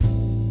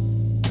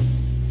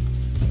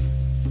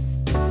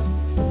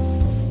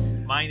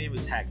name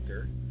is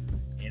Hector,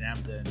 and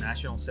I'm the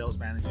national sales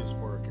manager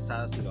for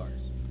Quesada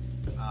Cigars.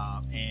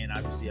 And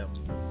obviously, I'm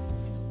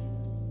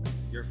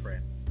your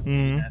friend.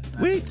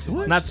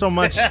 Not so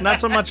much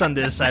on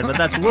this side, but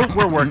that's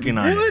we're working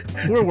on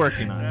it. We're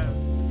working on it.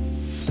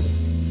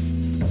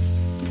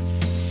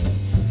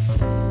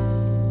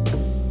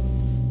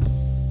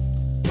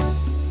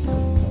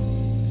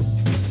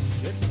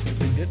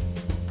 Good.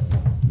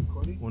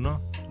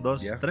 Uno,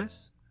 dos,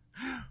 tres.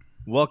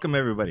 Welcome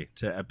everybody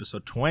to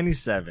episode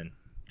 27,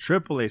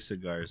 AAA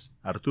Cigars.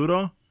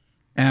 Arturo,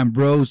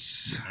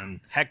 Ambrose, and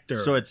Hector.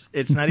 So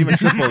it's not even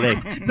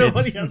AAA.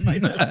 Nobody has my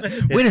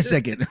name. Wait a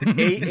second.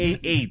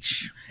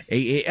 AAH.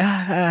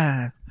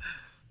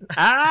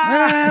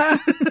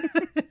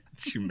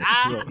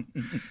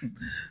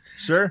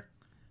 Sir,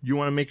 you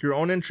want to make your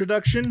own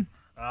introduction?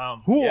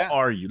 Who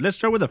are you? Let's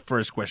start with the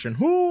first question.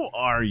 Who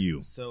are you?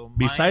 So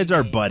besides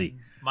our buddy.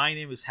 My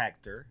name is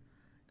Hector,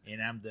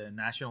 and I'm the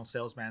national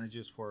sales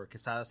manager for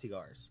Casa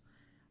Cigars.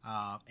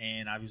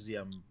 And obviously,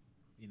 I'm,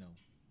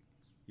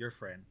 your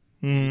friend.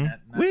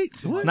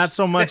 Not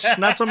so much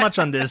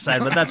on this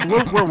side, but that's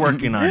we're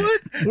working on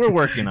it. We're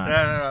working on it.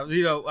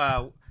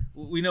 No.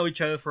 We know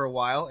each other for a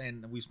while,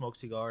 and we smoke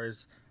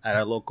cigars at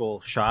our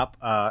local shop.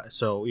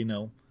 So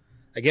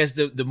I guess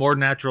the more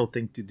natural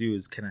thing to do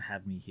is kind of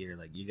have me here.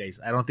 Like you guys,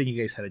 I don't think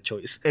you guys had a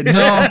choice.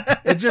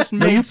 It just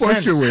made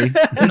sense. Your way.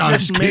 It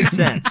just made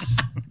sense.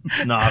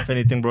 No, if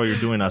anything, bro, you're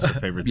doing us a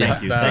favor.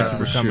 Thank you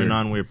for coming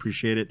on. We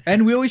appreciate it.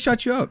 And we always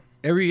shout you out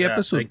every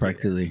episode,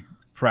 practically.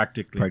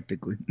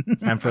 Practically.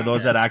 And for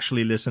those that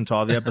actually listen to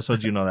all the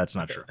episodes, that's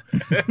not true.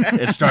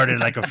 It started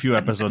like a few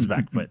episodes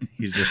back, but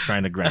he's just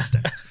trying to grasp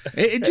it.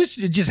 It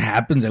just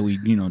happens that we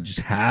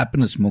just happen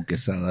to smoke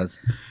quesadas,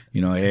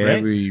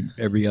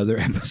 every other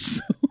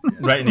episode.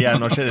 Right? Yeah,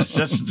 no shit. It's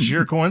just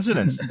sheer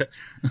coincidence.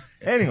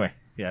 Anyway.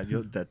 Yeah,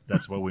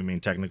 that's what we mean.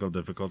 Technical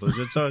difficulties.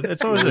 It's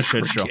always a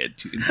shit show.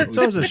 It's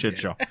always a shit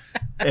show.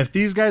 If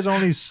these guys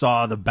only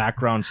saw the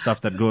background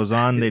stuff that goes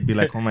on, they'd be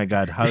like, "Oh my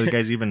god, how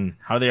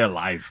are they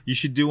alive?" You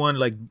should do one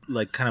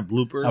like kind of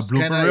bloopers. A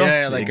blooper reel?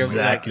 Yeah, like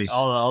exactly.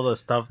 All the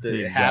stuff that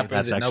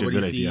happens that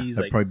nobody sees.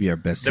 That'd probably be our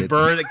best. The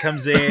bird that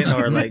comes in,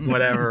 or like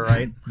whatever,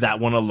 right? That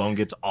one alone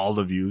gets all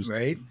the views,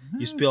 right?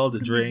 You spill the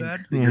drink,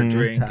 your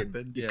drink,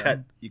 and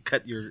you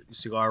cut your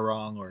cigar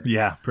wrong, or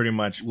pretty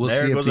much.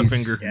 There goes a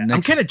finger. Yeah.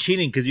 I'm kind of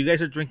cheating because you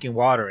guys are drinking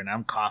water and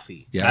I'm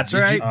coffee. Yeah, that's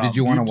right. Did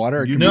you want a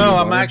water?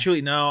 I'm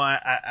actually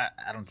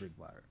I don't drink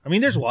water. I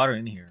mean, there's water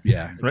in here.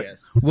 Yeah, I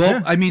guess.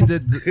 Well, I mean,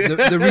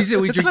 the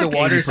reason we drink the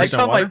water is I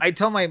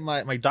tell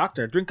my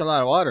doctor I drink a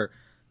lot of water,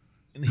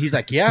 and he's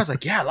like, yeah. I was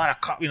like, yeah, a lot of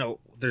coffee.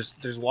 There's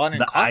water in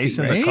the coffee. Ice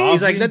in right? the coffee.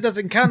 He's like, that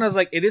doesn't count. I was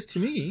like, it is to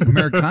me.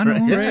 Americano,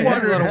 right? It's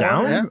watered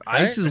down. Yeah,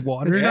 Ice is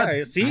water.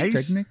 Yeah, see,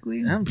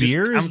 technically, I'm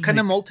kind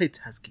of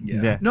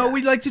multitasking. Yeah. No,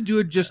 we like to do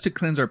it just to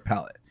cleanse our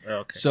palate.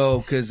 Okay. So,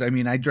 because I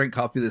drank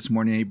coffee this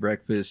morning, ate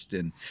breakfast,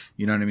 and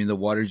the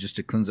water is just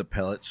to cleanse the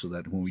palate, so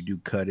that when we do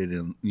cut it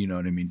and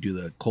do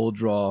the cold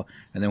draw,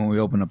 and then when we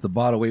open up the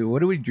bottle, wait,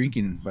 what are we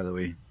drinking, by the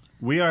way?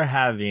 We are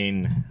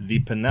having the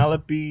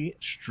Penelope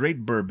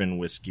Straight Bourbon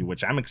Whiskey,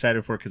 which I'm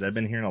excited for because I've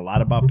been hearing a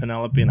lot about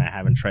Penelope and I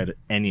haven't tried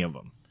any of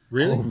them.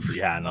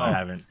 Really? I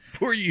haven't.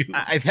 Poor you.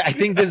 I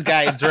think this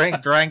guy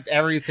drank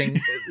everything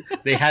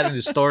they had in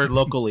the store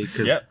locally.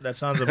 Yep, that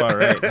sounds about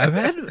right. I've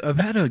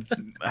had a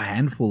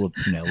handful of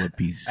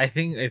Penelopes. I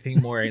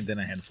think more than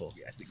a handful.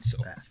 Yeah, I think so.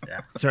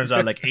 Yeah. Turns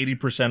out like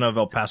 80% of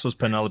El Paso's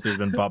Penelope has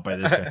been bought by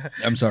this guy.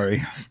 I'm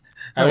sorry.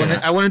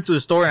 I went into the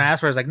store and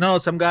asked for it. I was like, no,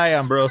 some guy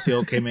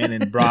Ambrosio came in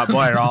and bought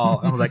it all.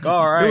 I was like,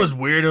 all right. It was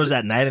weird. It was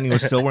at night and he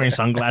was still wearing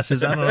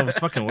sunglasses. I don't know. It was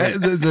fucking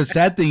weird. The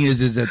sad thing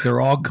is that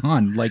they're all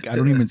gone. Like, I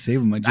don't even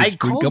save them. I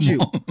called you.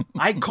 All.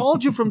 I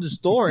called you from the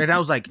store and I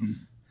was like,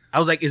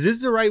 is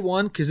this the right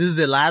one? Because this is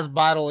the last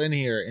bottle in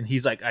here. And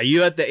he's like, are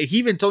you at the... He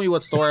even told me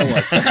what store it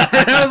was. And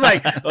I was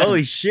like,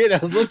 holy shit. I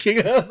was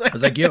looking. I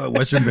was like, yeah,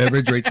 Western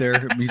Beverage right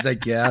there. He's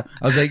like, yeah.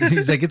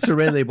 He's like, it's a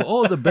red label.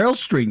 Oh, the barrel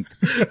strength.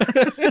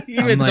 He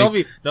even told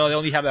me, no, they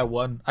only have that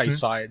one. I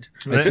saw it.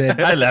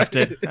 I left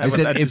it. I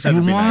said, if you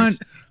want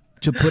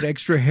to put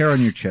extra hair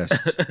on your chest,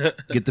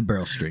 get the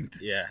barrel strength.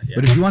 Yeah.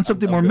 But if you want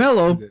something more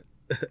mellow,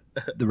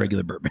 the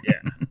regular bourbon. Yeah.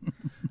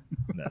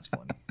 That's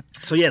funny.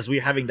 So yes,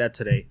 we're having that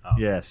today.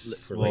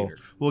 Yes, for later.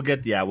 We'll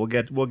get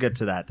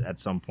to that at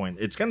some point.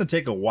 It's going to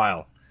take a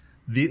while.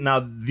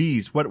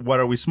 What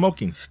are we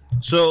smoking?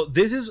 So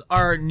this is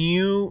our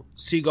new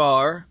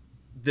cigar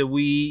that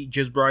we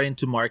just brought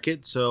into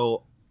market.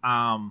 So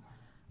I'm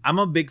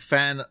a big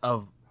fan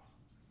of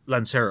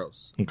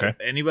Lanceros. Okay.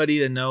 Anybody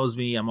that knows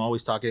me, I'm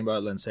always talking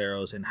about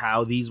Lanceros and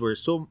how these were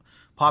so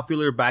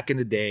popular back in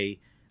the day,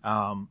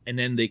 and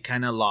then they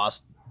kind of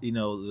lost.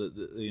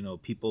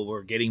 People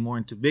were getting more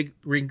into big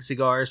ring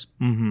cigars.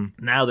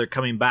 Mm-hmm. Now they're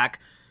coming back.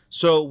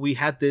 So we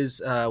had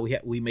this.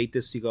 We made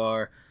this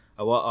cigar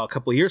a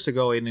couple of years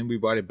ago, and then we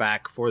brought it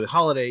back for the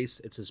holidays.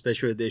 It's a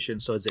special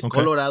edition. So it's a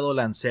Colorado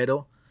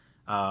Lancero.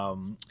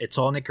 It's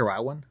all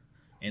Nicaraguan,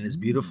 and it's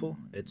beautiful.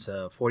 It's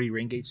a 40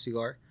 ring gauge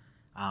cigar.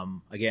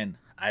 Again,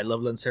 I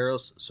love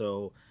Lanceros,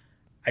 so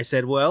I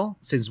said, well,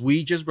 since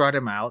we just brought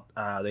them out,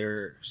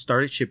 they're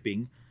started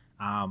shipping.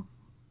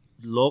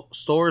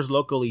 Stores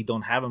locally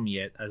don't have them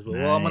yet. As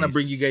well, I'm gonna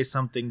bring you guys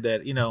something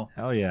that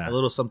hell yeah, a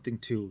little something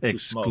to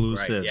smoke,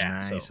 right?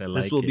 Yeah, nice. So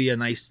like this will be a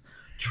nice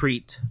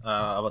treat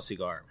of a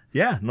cigar.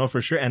 Yeah, no,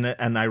 for sure.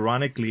 And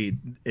ironically,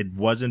 it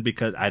wasn't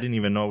because I didn't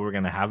even know we were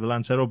gonna have the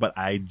Lancero, but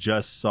I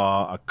just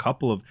saw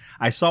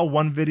I saw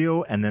one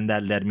video, and then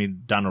that led me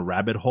down a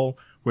rabbit hole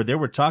where they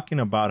were talking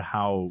about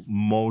how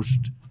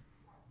most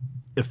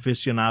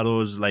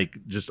aficionados,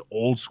 like just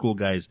old school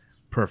guys,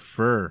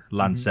 prefer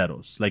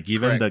Lanceros. Like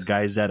even the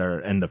guys that are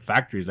in the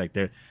factories, like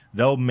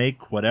they'll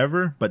make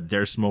whatever, but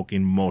they're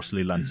smoking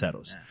mostly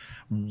Lanceros.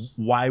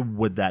 Why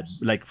would that?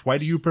 Like, why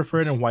do you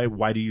prefer it, and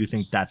why do you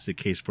think that's the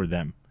case for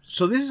them?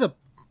 So this is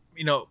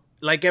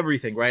like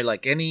everything, right?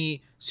 Like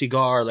any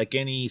cigar, like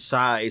any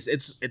size,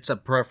 it's a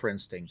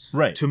preference thing,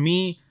 right? To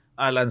me,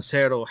 a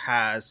Lancero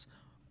has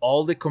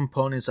all the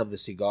components of the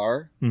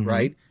cigar,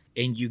 right?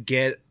 And you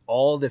get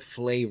all the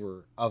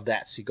flavor of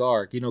that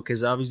cigar,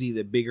 because obviously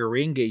the bigger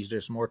ring gauge,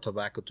 there's more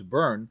tobacco to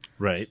burn,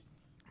 right?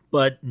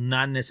 But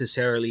not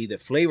necessarily the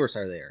flavors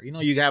are there.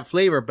 You have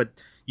flavor, but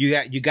you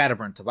got to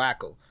burn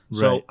tobacco. Right.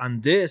 So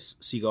on this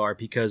cigar,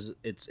 because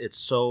it's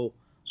so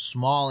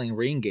small in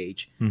ring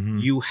gauge,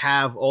 you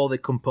have all the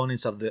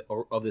components of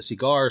the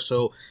cigar.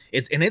 So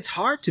it's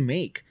hard to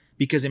make,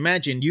 because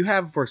imagine you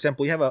have, for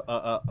example,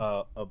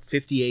 a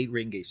 58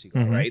 ring gauge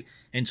cigar, right?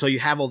 And so you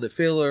have all the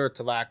filler,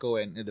 tobacco,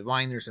 and the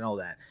binders and all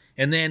that.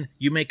 And then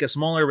you make a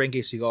smaller ring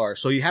gauge cigar.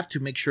 So you have to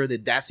make sure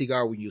that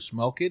cigar, when you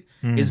smoke it,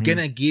 is going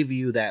to give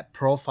you that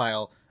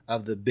profile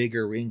of the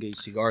bigger ring gauge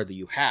cigar that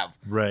you have.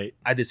 Right.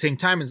 At the same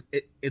time,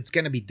 it's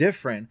going to be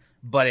different,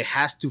 but it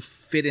has to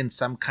fit in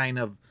some kind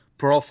of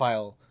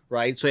profile,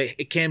 right? So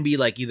it can be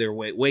like either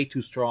way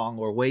too strong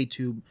or way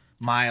too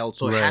mild.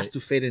 So it has to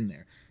fit in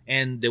there.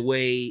 And the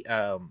way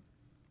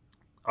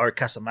our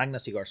Casa Magna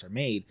cigars are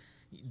made,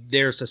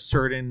 there's a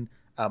certain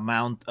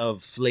amount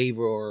of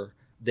flavor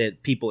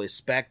that people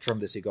expect from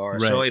the cigar.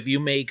 Right. So if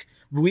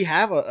we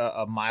have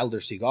a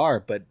milder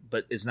cigar, but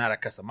it's not a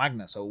Casa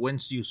Magna. So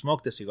once you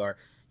smoke the cigar,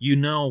 you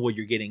know what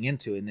you're getting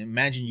into. And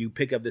imagine you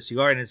pick up the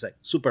cigar and it's like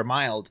super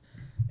mild,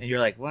 and you're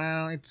like,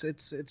 well, it's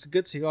a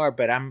good cigar,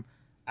 but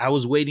I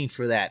was waiting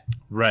for that.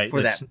 Right.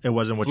 It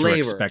wasn't what flavor.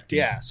 You were expecting.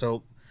 Yeah.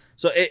 So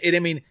I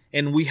mean,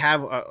 and we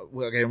have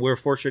again, we're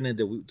fortunate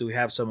that we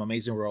have some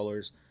amazing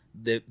rollers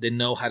that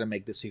know how to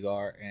make the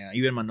cigar. And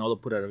even Manolo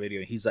put out a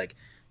video, and he's like,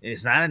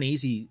 it's not an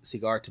easy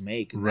cigar to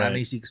make. It's not an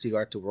easy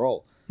cigar to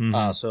roll.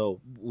 So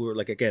we're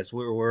like, I guess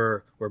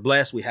we're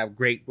blessed. We have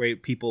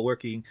great people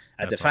working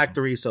at the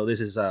factory. Awesome. So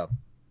this is a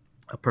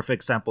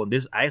perfect sample.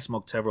 And I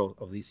smoked several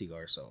of these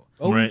cigars. So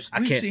I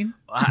can't. Seen.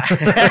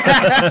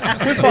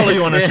 We follow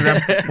you on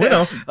Instagram. We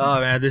know. Oh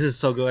man, this is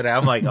so good.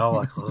 I'm like,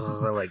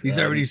 he's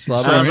already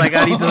slobbering. I was like,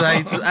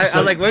 I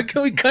was like, when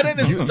can we cut it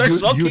and start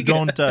smoking? You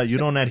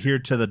don't adhere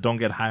to the don't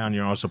get high on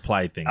your own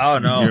supply thing. Oh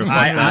no,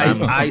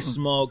 I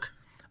smoke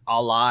a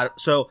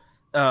lot. So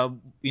I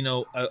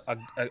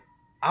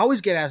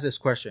always get asked this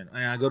question,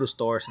 and I go to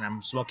stores and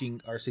I'm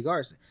smoking our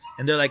cigars,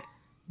 and they're like,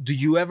 do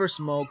you ever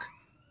smoke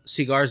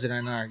cigars that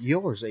are not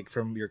yours, like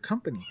from your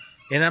company?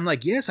 And I'm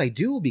like, yes, I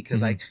do,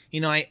 because I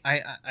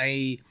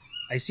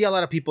see a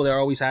lot of people that are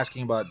always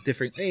asking about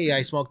different, hey,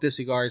 I smoke this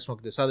cigar, I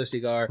smoke this other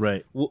cigar,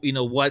 right?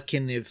 What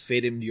can it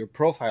fit in your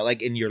profile,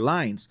 like in your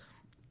lines?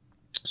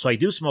 So I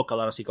do smoke a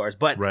lot of cigars,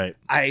 but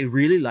I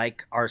really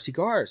like our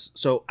cigars.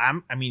 So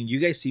you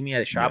guys see me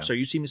at a shop, or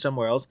you see me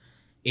somewhere else,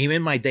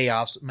 even my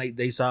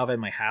days off at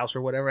my house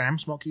or whatever, I'm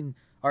smoking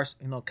our,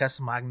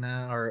 Casa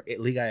Magna or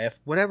Liga F,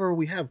 whatever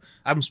we have.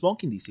 I'm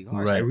smoking these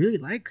cigars. I really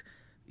like,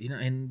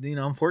 and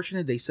I'm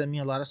fortunate they send me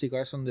a lot of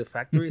cigars from the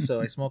factory,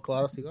 so I smoke a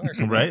lot of cigars.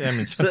 Right. I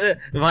mean, so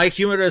my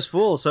humidor is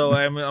full, so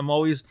I'm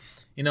always,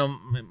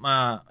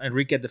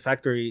 Enrique at the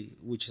factory,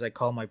 which is I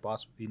call my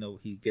boss.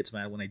 He gets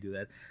mad when I do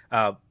that.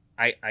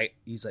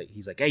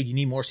 He's like, hey, you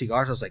need more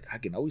cigars? I was like, I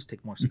can always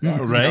take more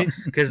cigars, right?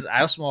 Because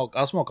I'll smoke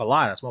a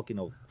lot. I smoke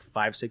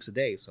 5-6 a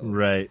day. So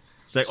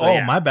It's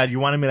like, my bad. You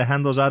wanted me to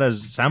hand those out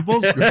as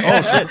samples? Oh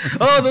shit!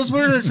 Oh, those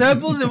were the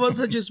samples. It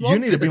wasn't just smoke. You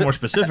need to be more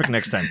specific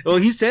next time. Well,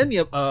 he sent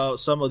me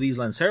some of these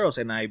Lanceros,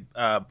 and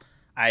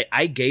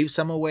I gave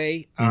some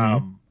away.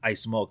 I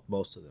smoked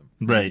most of them.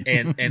 Right.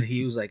 And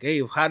he was like,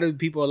 hey, how do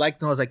people like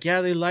them? I was like,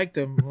 yeah, they like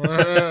them.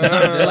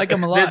 They like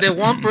them a lot. The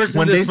one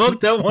person that smoked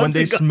that one when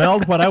they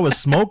smelled what I was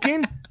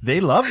smoking, they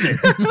loved it.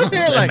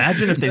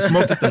 Imagine if they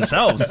smoked it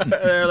themselves.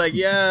 They're like,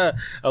 yeah.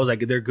 I was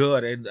like, they're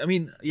good. And I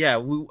mean, yeah,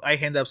 I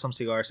hand out some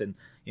cigars, and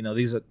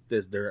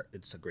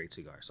it's a great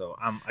cigar. So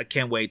I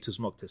can't wait to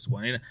smoke this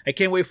one, and I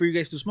can't wait for you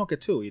guys to smoke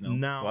it too.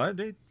 Now,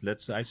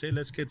 let's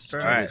get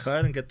started. Right. Go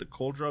ahead and get the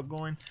cold draw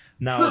going.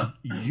 Now,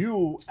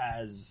 you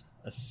as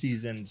a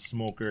seasoned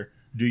smoker,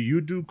 do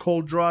you do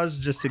cold draws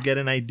just to get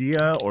an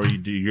idea, or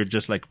you're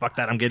just like, fuck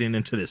that, I'm getting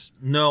into this?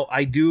 No,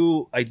 I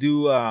do a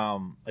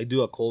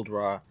cold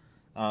draw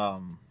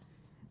of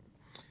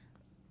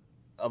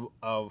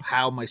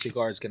how my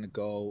cigar is gonna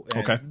go.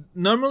 And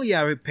normally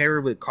I would pair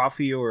it with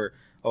coffee or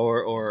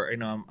or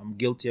I'm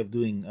guilty of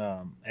doing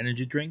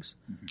energy drinks.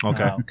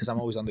 Okay. Because I'm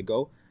always on the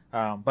go.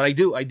 But I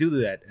do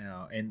that,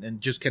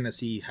 and just kind of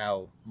see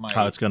how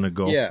it's gonna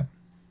go. Yeah.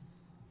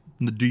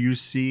 Do you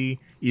see,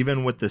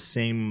 even with the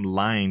same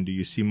line, do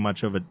you see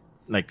much of a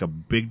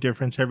big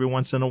difference every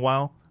once in a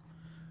while?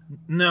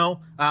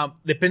 No,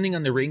 depending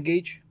on the ring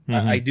gauge,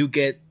 I do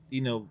get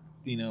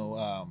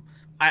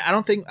I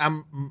don't think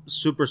I'm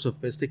super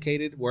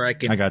sophisticated where I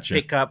can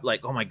pick up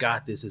like, oh my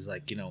god, this is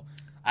like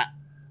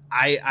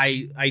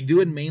I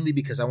do it mainly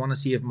because I want to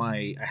see if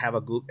I have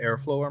a good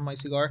airflow on my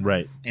cigar,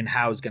 right, and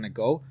how it's gonna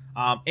go.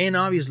 And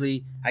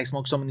obviously, I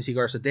smoke so many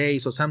cigars a day,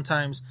 so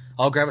sometimes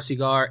I'll grab a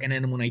cigar, and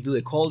then when I do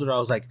the cold draw, I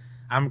was like,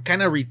 I'm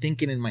kind of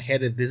rethinking in my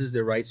head if this is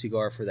the right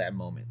cigar for that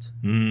moment.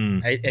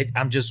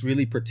 I'm just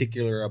really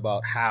particular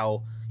about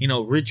how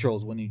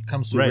rituals. When it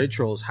comes to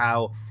rituals,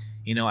 how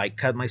I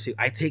cut my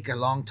cigar. I take a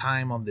long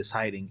time on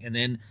deciding, and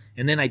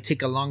then I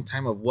take a long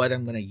time of what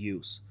I'm gonna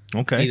use.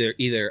 Okay.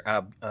 Either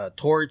a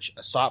torch,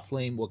 a soft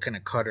flame, what kind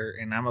of cutter,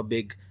 and I'm a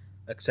big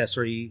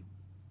accessory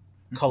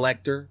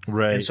collector,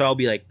 right? And so I'll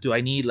be like, do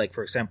I need, like,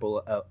 for example,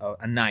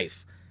 a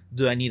knife?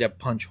 Do I need a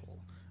punch hole?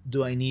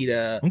 Do I need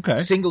a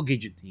single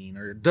guillotine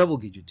or a double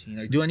guillotine,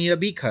 or do I need a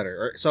bead cutter?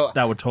 Or so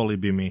that would totally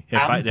be me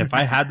if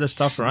I had the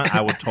stuff around.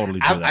 I would totally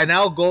do that. And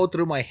I'll go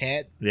through my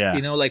head. Yeah,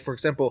 like, for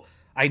example,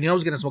 I knew I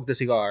was gonna smoke the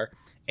cigar,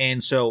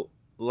 and so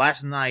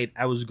last night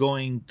I was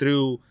going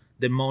through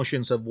the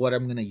motions of what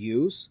I'm gonna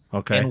use,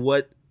 and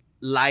what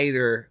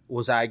lighter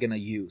was I gonna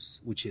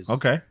use, which is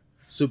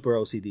super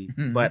OCD,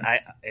 but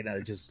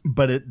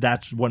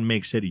that's what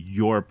makes it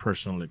your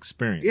personal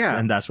experience. Yeah,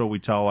 and that's what we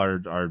tell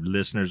our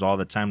listeners all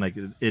the time. Like,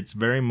 it's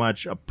very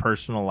much a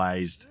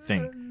personalized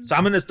thing. So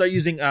I'm gonna start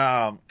using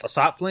a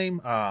soft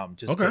flame,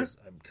 just because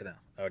I'm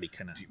already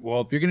kind of.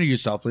 Well, if you're gonna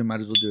use soft flame, might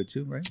as well do it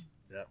too, right?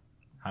 Yeah.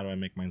 How do I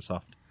make mine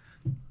soft?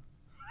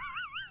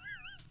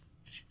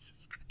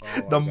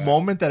 The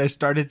moment that I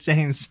started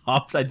saying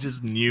soft, I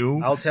just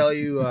knew. I'll tell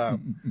you.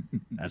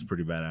 That's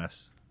pretty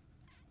badass.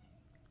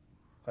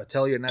 I'll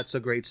tell you a not so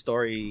great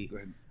story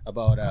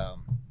about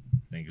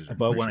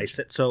when I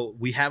said. So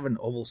we have an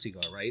oval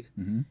cigar, right?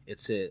 Mm-hmm.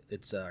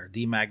 It's our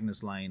D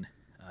Magnus line.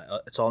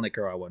 It's all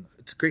Nicaraguan.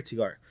 It's a great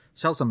cigar.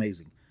 Smells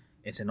amazing.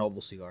 It's an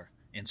oval cigar,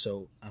 and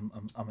so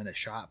I'm in a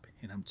shop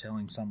and I'm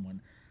telling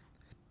someone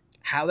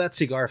how that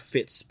cigar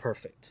fits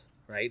perfect,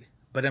 right?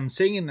 But I'm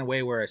saying it in a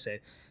way where I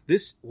say,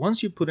 this,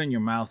 once you put it in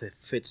your mouth, it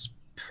fits.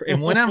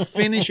 And when I'm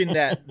finishing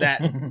that,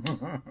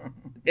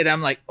 and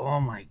I'm like, oh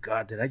my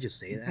god, did I just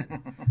say that?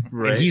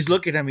 Right. And he's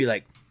looking at me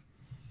like,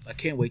 I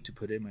can't wait to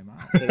put it in my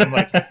mouth. And I'm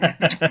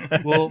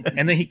like, well,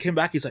 and then he came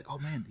back. He's like, oh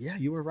man, yeah,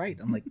 you were right.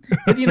 I'm like,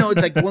 but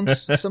it's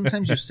like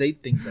sometimes you say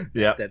things like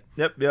that.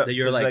 That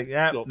you're like,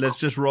 yeah, let's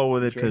just roll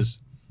with it, because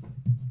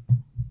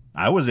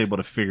I was able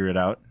to figure it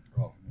out.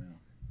 Oh, yeah.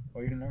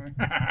 Oh, you can learn.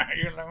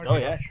 Oh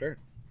yeah, sure.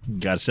 You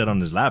got to sit on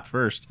his lap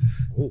first.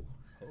 Oh.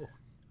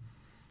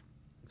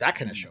 That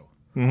kind of show.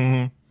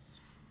 Mm-hmm.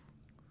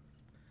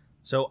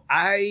 So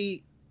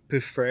I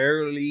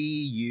preferably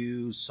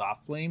use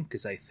soft flame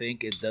because I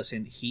think it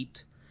doesn't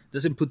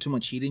put too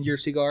much heat in your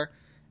cigar.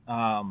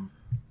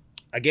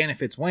 Again,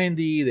 if it's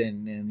windy,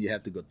 then you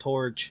have to go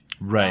torch,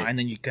 right? And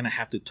then you kind of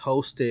have to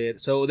toast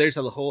it. So there's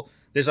a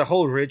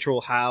whole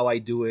ritual how I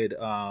do it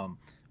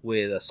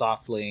with a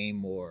soft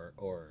flame or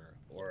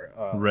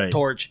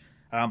torch.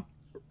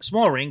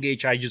 Small ring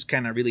gauge, I just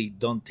kind of really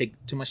don't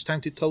take too much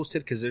time to toast it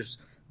because there's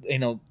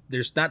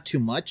not too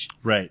much.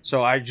 Right.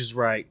 So I just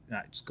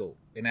just go.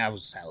 And I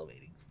was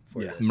salivating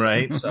for this.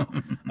 Right. So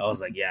I was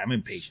like, yeah, I'm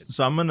impatient.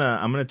 So I'm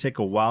gonna take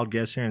a wild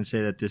guess here and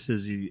say that this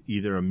is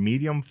either a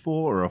medium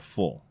full or a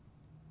full.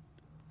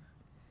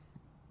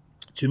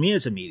 To me,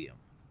 it's a medium.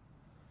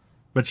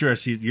 But you're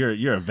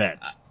a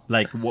vet.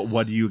 Like,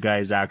 what do you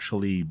guys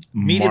actually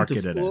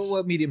market it as?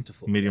 Well, medium to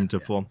full. Medium to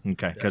full.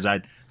 Okay. Because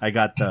I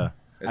got the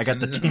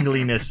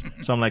tingliness.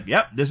 So I'm like,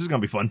 yep, this is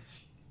gonna be fun.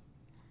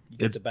 You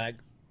get the bag.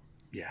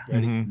 Yeah.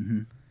 Ready?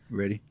 Mm-hmm.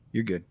 Ready?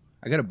 You're good.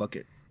 I got a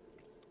bucket.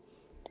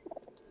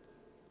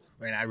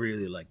 Man, I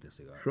really like this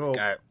cigar. Sure.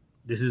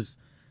 This is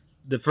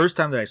the first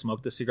time that I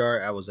smoked this cigar.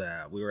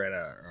 We were at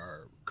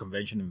our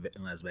convention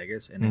in Las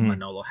Vegas, and then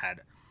Manolo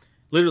had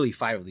literally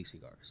 5 of these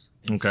cigars.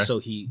 And so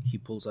he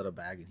pulls out a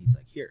bag and he's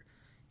like, here.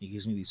 He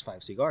gives me these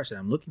 5 cigars, and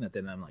I'm looking at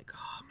them and I'm like,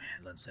 oh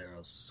man,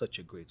 Lancero's such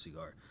a great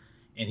cigar.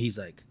 And he's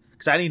like,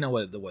 because I didn't know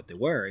what they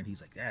were, and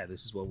he's like, yeah,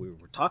 this is what we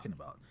were talking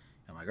about.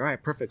 I'm like, all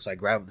right, perfect. So I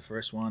grabbed the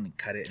first one and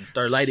cut it and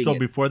started lighting it. So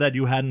before that,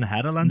 you hadn't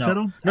had a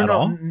Lancero?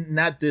 No,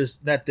 not this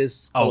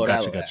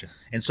Colorado. Oh, gotcha.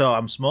 And so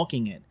I'm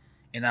smoking it,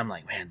 and I'm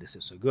like, man, this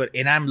is so good.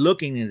 And I'm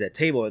looking at the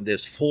table, and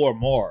there's 4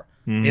 more.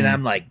 Mm-hmm. And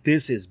I'm like,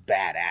 this is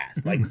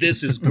badass. Like,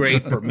 this is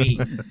great for me.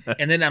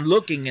 And then I'm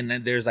looking, and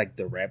then there's like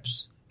the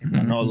reps and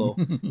Manolo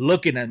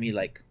looking at me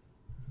like,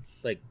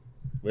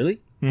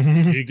 really?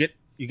 Mm-hmm.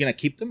 You're gonna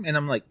keep them? And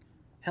I'm like,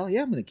 hell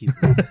yeah, I'm gonna keep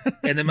them.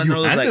 And then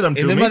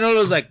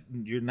Manolo's like,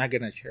 you're not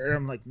gonna share?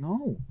 I'm like,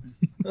 no.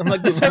 I'm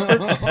like,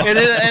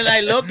 and I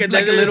look, and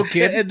like a little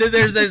kid. And then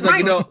there's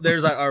like,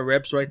 there's like our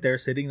reps right there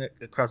sitting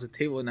across the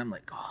table, and I'm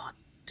like, oh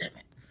damn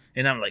it.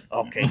 And I'm like,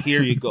 okay,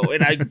 here you go.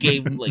 And I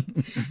gave him like,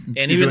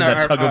 and even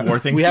that tug of war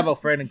thing? we have a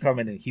friend in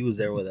common, and he was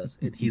there with us,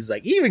 and he's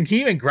like, he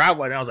even grabbed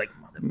one. And I was like,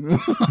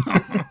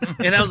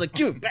 motherfucker. And I was like,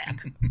 give it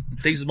back.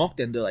 They smoked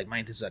it, and they're like,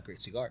 man, this is a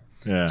great cigar.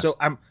 Yeah. So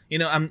I'm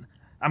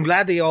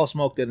glad they all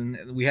smoked it,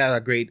 and we had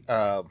a great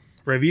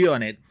review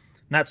on it.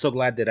 Not so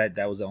glad that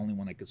that was the only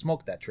one I could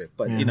smoke that trip,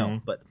 but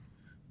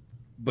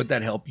But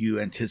that helped you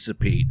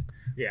anticipate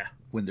yeah,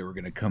 when they were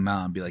going to come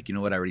out and be like, you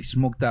know what, I already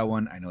smoked that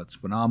one. I know it's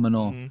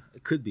phenomenal.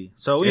 it could be.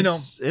 So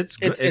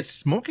it's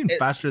smoking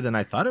faster than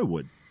I thought it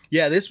would.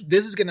 yeah, this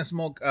is gonna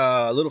smoke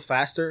a little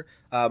faster.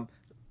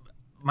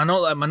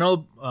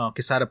 Manolo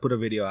Quesada put a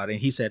video out, and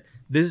he said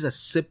this is a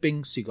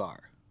sipping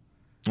cigar.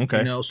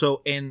 Okay.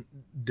 So and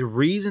the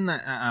reason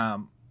that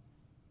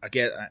I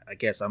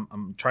guess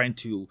I'm trying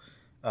to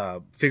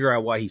figure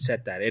out why he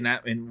said that,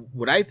 and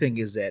what I think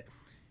is that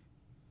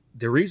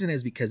the reason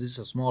is because it's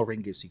a small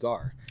ring gauge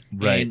cigar,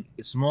 right?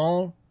 And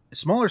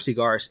smaller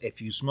cigars,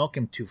 if you smoke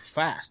them too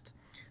fast,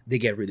 they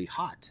get really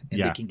hot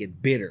and they can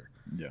get bitter,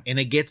 and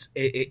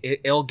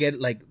it'll get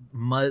like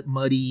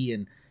muddy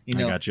and I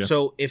gotcha.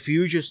 So if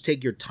you just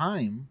take your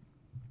time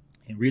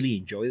and really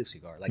enjoy the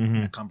cigar, like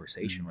in a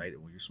conversation, right,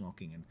 when you're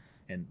smoking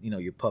and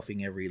you're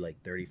puffing every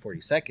like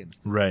 30-40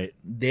 seconds, right,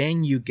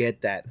 then you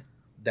get that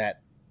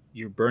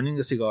you're burning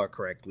the cigar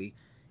correctly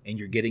and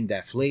you're getting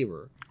that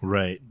flavor,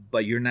 right,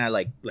 but you're not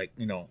like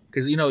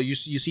because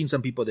you've seen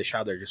some people at the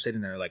shop, they're just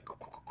sitting there like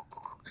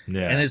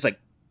and it's like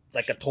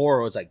a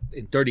Toro, it's like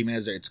in 30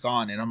 minutes it's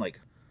gone, and I'm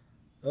like,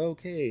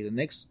 okay, the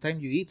next time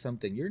you eat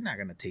something, you're not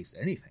gonna taste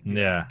anything,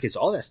 because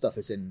all that stuff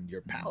is in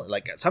your palate.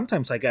 Like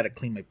sometimes I gotta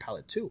clean my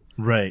palate too,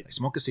 right. I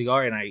smoke a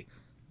cigar and I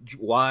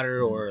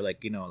water or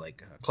like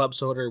like a club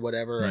soda or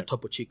whatever, or a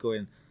Topo Chico,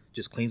 and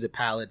just cleans the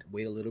palate,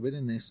 wait a little bit,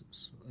 and this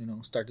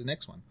start the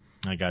next one.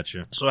 I got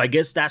you. So I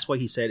guess that's why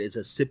he said it's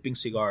a sipping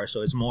cigar.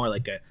 So it's more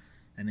like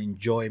an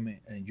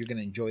enjoyment, and you're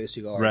gonna enjoy a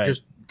cigar. Right.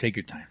 Just take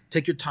your time.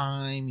 Take your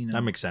time.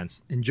 That makes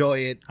sense. Enjoy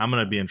it. I'm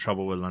gonna be in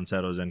trouble with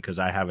Lanceros then, because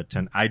I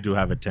do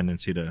have a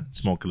tendency to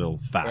smoke a little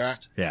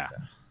fast. Yeah.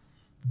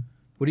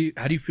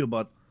 How do you feel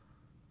about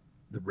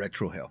the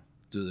retro hell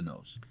through the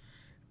nose?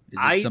 Is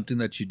this something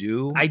that you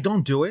do? I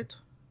don't do it.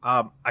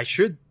 I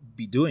should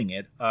be doing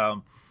it.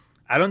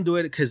 I don't do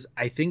it because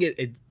I think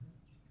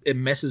it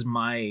messes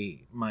my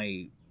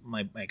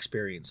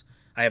experience.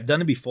 I have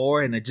done it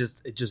before, and it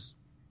just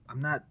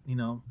I'm not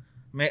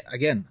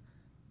again.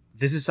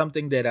 This is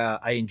something that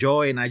I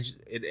enjoy, and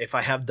if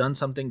I have done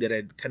something that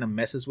it kind of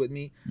messes with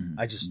me,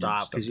 I just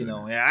stop, because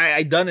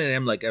I done it,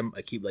 and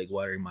I keep like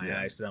watering my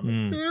eyes, and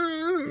I'm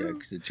like,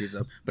 because it cheers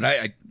up. But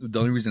I the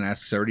only reason I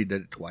asked is I already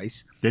did it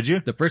twice. Did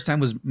you? The first time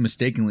was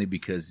mistakenly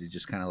because it's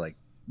just kind of like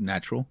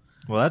natural.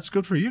 Well, that's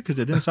good for you, because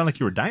it didn't sound like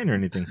you were dying or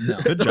anything. No.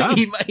 Good job.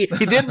 he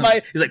did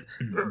he's like,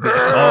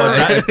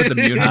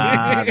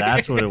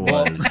 that's what it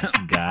was.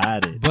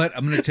 Got it. But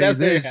I'm going to tell you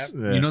this.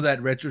 Yeah. You know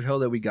that retro hell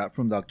that we got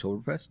from the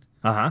Oktoberfest?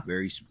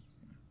 Very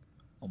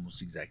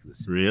almost exactly the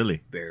same.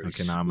 Really? Very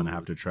okay, now I'm going to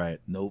have to try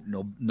it. No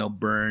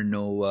burn,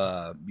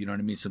 no, you know what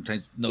I mean?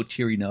 Sometimes no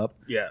tearing up.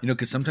 Yeah.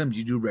 Because sometimes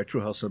you do retro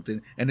hell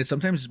something, and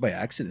sometimes it's by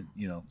accident,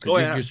 because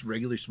you're just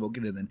regular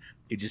smoking, and then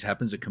it just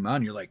happens to come out,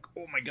 and you're like,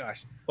 oh my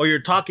gosh. Or you're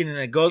talking, and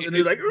it goes, and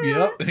you're like,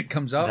 yep, and it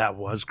comes out. That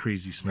was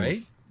crazy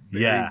smooth.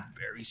 Right?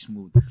 Very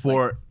smooth.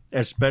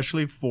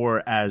 Especially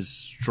for as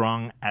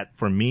strong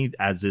for me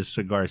as this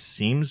cigar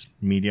seems,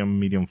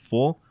 medium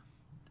full,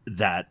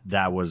 that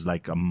was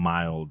like a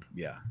mild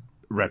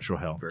retro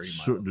hell. Very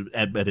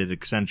mild. But it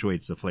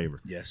accentuates the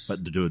flavor. Yes.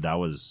 But dude, that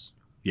was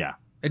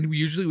And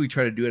we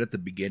try to do it at the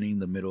beginning,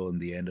 the middle, and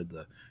the end of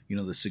the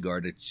the cigar,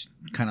 to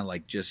kind of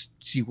like just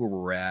see where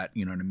we're at.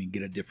 You know what I mean?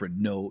 Get a different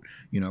note,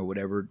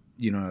 whatever.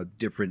 A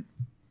different.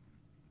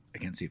 I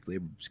can't say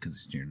flavor because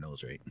it's in your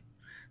nose, right?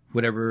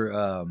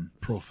 Whatever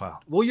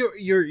profile. Well,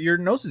 your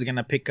nose is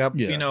gonna pick up.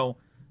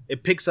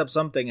 It picks up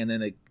something, and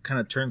then it kind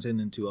of turns it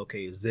into,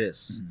 okay, is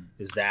this,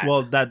 is that?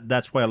 Well,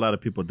 that's why a lot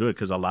of people do it,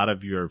 because a lot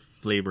of your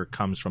flavor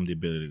comes from the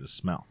ability to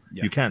smell.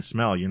 You can't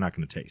smell, you're not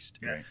going to taste.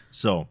 Right.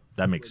 So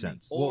that makes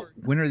sense. Well,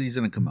 when are these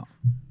going to come out?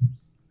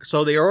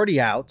 So they're already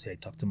out. I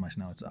talked too much,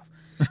 now it's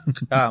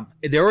off.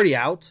 They're already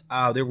out.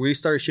 We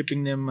started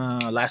shipping them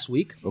last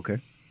week.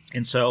 Okay.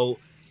 And so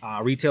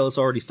retailers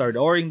already started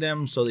ordering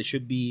them, so they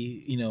should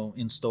be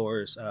in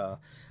stores.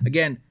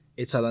 Again,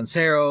 it's a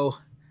Lancero.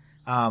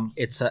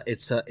 It's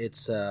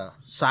a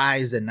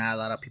size that not a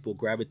lot of people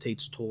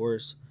gravitates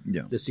towards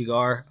the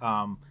cigar.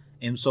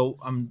 And so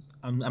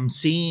I'm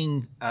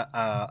seeing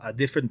a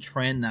different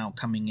trend now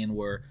coming in,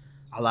 where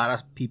a lot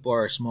of people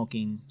are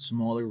smoking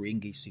smaller ring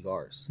gauge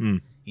cigars.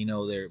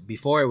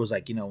 Before it was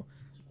like,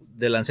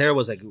 the Lancero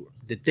was like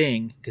the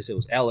thing because it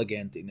was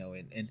elegant,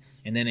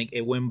 and then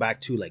it went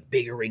back to like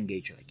bigger ring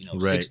gauge, like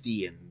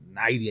 60 and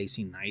 90. I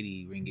seen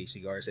 90 ring gauge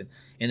cigars, and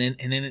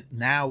then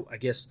now I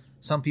guess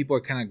some people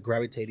are kind of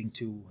gravitating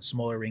to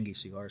smaller ring gauge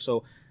cigars.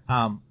 So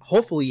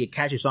hopefully it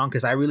catches on,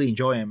 because I really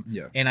enjoy them.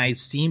 Yeah. And I've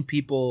seen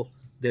people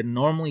that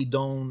normally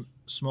don't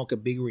smoke a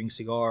big ring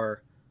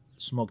cigar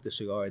smoke the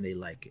cigar, and they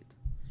like it.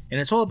 And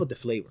it's all about the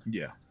flavor.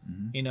 Yeah.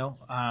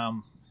 Mm-hmm.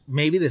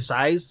 maybe the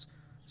size.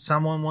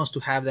 Someone wants to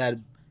have that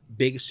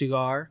big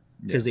cigar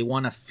because they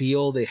want to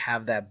feel they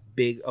have that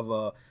big of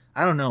a,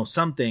 I don't know,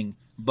 something.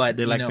 But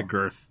they like the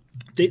girth.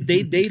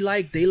 They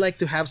like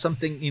to have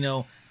something,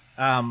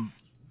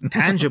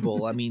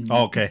 tangible. I mean,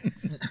 okay.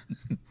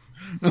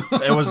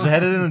 It was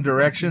headed in a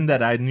direction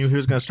that I knew he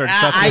was going to start.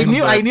 I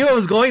knew I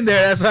was going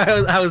there. That's why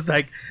I was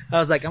like,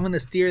 I'm going to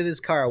steer this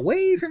car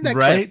away from that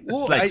right.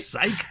 cliff. It's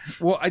psych.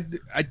 Well,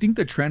 I think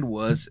the trend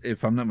was,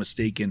 if I'm not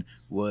mistaken,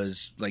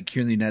 was like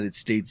here in the United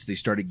States they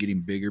started getting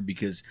bigger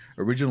because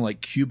original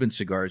like Cuban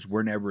cigars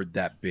weren't ever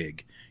that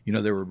big.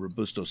 There were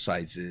Robusto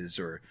sizes,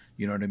 or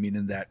you know what I mean,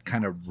 in that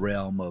kind of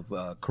realm of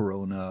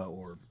Corona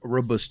or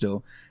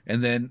Robusto,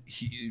 and then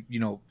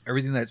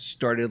everything that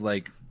started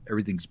like.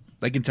 Everything's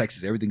like in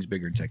Texas. Everything's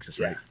bigger in Texas,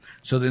 right?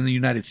 So then the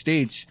United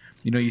States,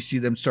 you see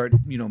them start,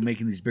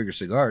 making these bigger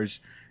cigars,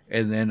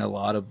 and then a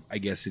lot of, I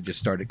guess, it just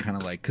started kind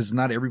of like because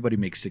not everybody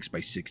makes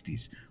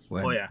 6x60s.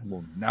 Well,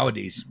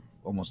 nowadays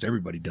almost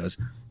everybody does,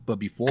 but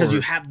before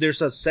because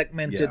there's a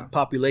segmented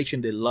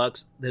population that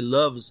loves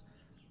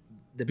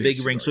the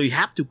big ring, so you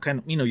have to kind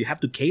of you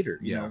have to cater,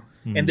 you know.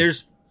 Mm-hmm. And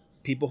there's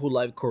people who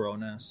like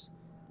Coronas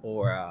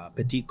or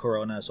Petite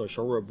Coronas or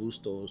short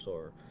Robustos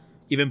or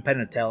even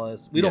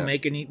Penatellas. We don't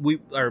make any.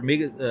 Our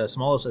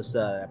smallest is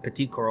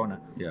Petite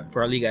Corona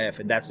for our Liga F,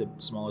 and that's the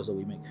smallest that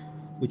we make,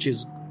 which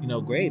is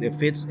great. It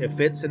fits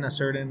in a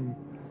certain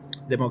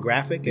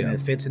demographic and it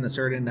fits in a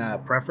certain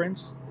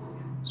preference.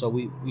 So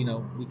we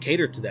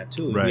cater to that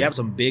too. Right. We have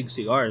some big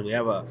cigars. We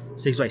have a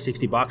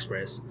 6x60 box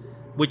press,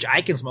 which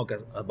I can smoke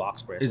as a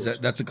box press.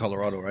 That's a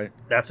Colorado, right?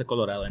 That's a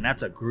Colorado, and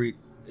that's a great.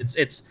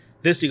 It's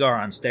this cigar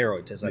on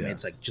steroids. I mean,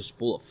 it's like just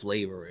full of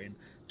flavor, and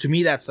to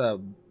me, that's a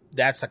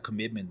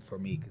commitment for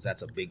me because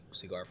that's a big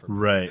cigar for me.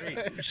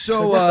 Right.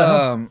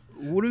 So,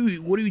 what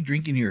are we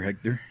drinking here,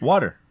 Hector?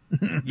 Water.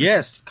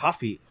 Yes,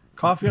 coffee.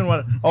 Coffee and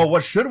water. Oh,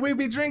 what should we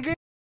be drinking?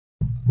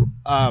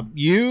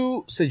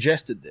 You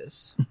suggested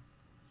this.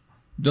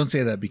 Don't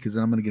say that because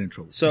then I'm going to get in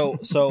trouble.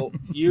 So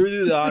you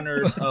do the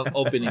honors of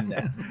opening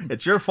that.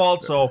 It's your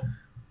fault. So,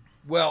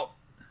 well,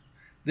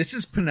 this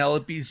is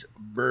Penelope's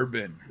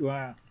bourbon.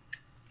 Wow.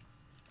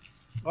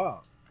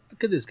 Oh,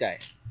 look at this guy,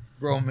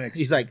 bro. Mix.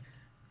 He's like.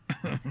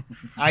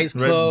 Eyes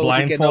closed,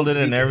 blindfolded,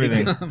 and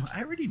everything.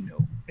 I already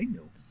know.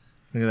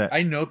 Look at that.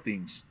 I know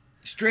things.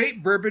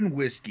 Straight bourbon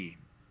whiskey,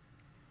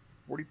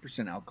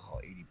 40%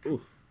 alcohol, 80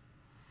 proof.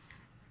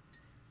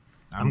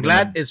 I'm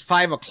glad it's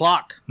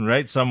 5:00.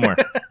 Right somewhere.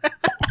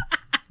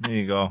 There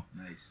you go.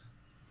 Nice.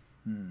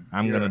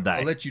 I'm gonna die.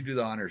 I'll let you do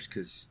the honors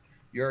because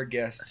you're a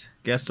guest.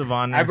 Guest of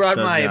honor. I brought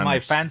my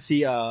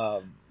fancy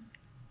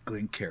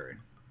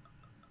Glencairn,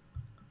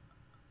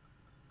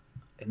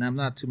 and I'm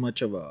not too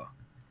much of a.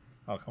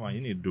 Oh, come on.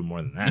 You need to do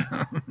more than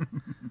that.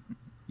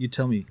 You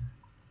tell me.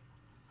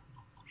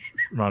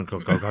 Ron, go.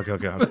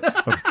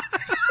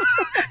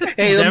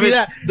 Hey,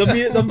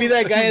 don't be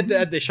that guy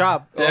at the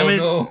shop. Damn it.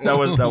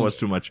 No. That was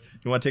too much.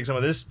 You want to take some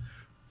of this?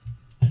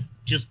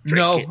 Just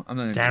drink it. I'm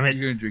not. Damn it.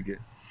 You're going to drink it.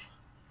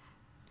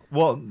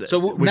 Well,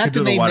 so not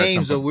to name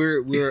names, but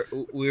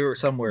we're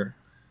somewhere.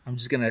 I'm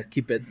just going to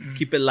keep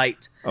it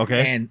light.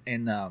 Okay.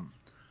 And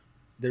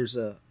there was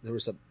a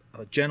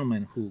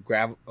gentleman who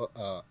grabbed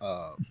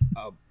a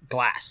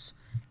glass,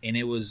 and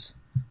it was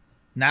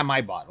not my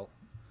bottle,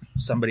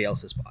 somebody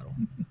else's bottle.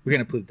 We're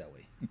gonna put it that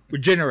way. We're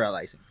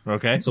generalizing,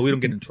 okay, so we don't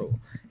get in trouble.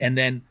 And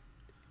then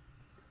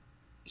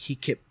he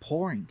kept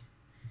pouring,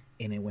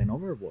 and it went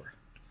overboard,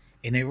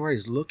 and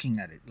everybody's looking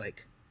at it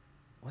like,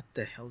 "What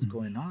the hell's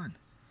going on?"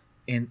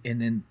 And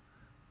then,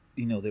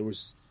 there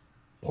was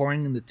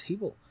pouring in the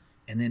table,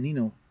 and then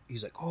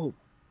he's like, "Oh."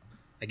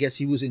 I guess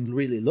he wasn't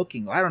really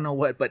looking. I don't know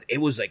what, but it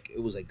was like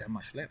that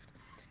much left.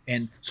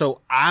 And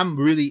so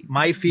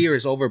my fear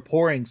is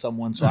overpouring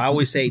someone. So I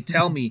always say,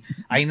 tell me,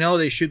 I know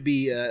they should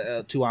be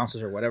 2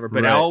 ounces or whatever,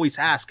 but I always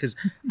ask because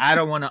I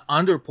don't want to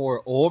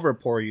underpour or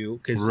overpour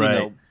you because,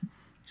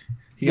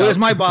 it's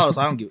my bottle,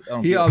 so I don't give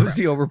he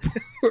obviously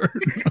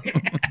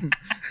overpoured.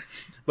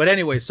 But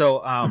anyway,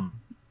 so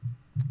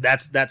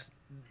that's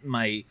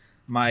my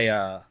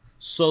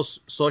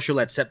social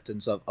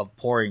acceptance of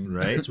pouring.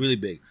 Right. It's really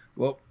big.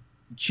 Well,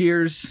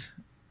 cheers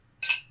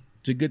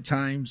to good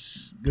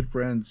times, good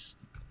friends,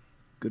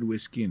 good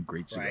whiskey, and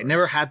great cigars. Right. I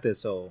never had this,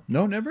 so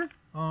no, never.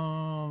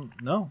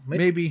 No,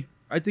 maybe.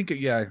 I think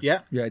yeah.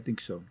 I think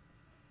so.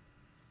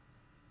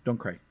 Don't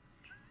cry.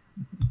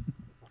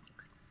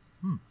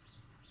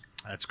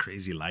 That's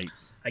crazy light.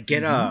 I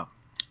get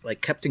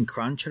like Captain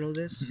Crunch out of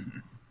this.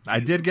 I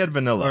did get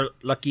vanilla or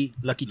Lucky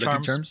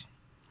Charms.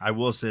 I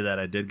will say that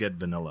I did get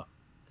vanilla.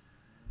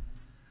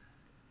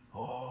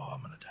 Oh,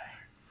 I'm gonna die.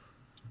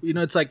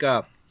 It's like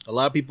a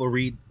lot of people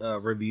read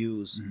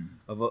reviews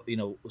of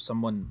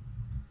someone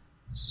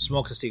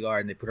smokes a cigar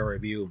and they put a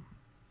review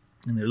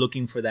and they're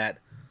looking for that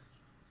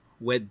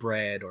wet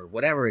bread or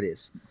whatever it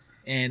is,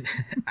 and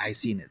I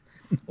seen it,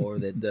 or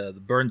the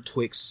burnt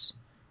Twix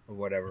or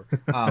whatever.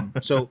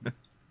 So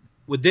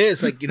with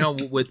this, like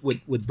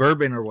with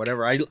bourbon or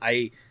whatever,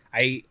 I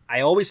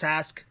always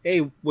ask,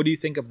 hey, what do you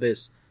think of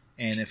this?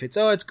 and if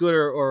it's good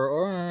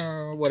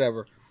or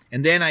whatever,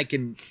 and then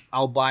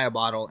I'll buy a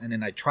bottle and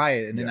then I try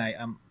it and then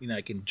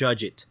I can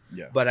judge it.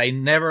 Yeah. But I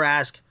never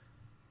ask,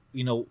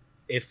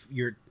 if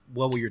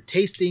what you're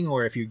tasting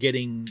or if you're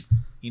getting,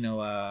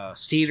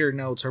 cedar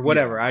notes or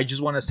whatever. Yeah. I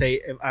just want to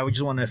say,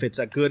 if it's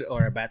a good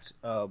or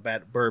a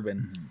bad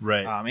bourbon.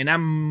 Right. And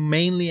I'm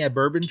mainly a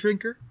bourbon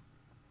drinker.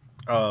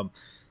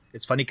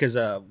 It's funny because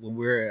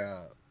when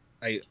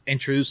I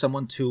introduced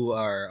someone to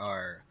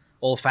our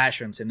old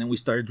fashions, and then we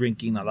started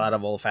drinking a lot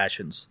of old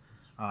fashions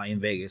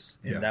in Vegas,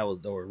 and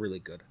they were really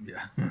good.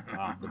 Yeah.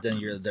 But then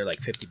they're like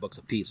 $50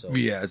 a piece. So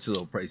yeah, it's a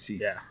little pricey.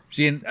 Yeah.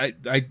 See, and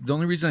the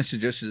only reason I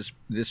suggest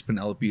this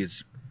Penelope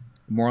is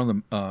more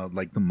on the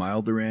like the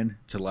milder end.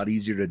 It's a lot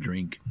easier to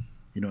drink.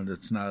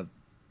 It's not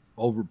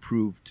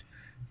overproofed.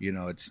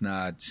 It's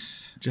not.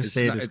 Just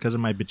say it's because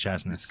of my bitch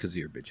assness. It's because of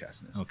your bitch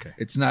assness. Okay.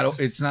 It's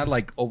not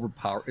like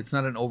overpowered. It's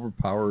not an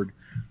overpowered.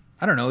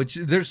 I don't know.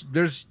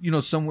 There's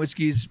some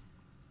whiskeys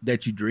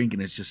that you drink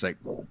and it's just like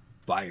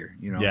fire.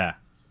 Yeah.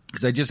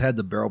 Because I just had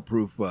the barrel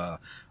proof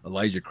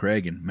Elijah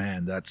Craig, and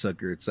man, that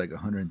sucker, it's like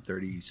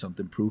 130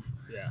 something proof.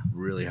 Yeah.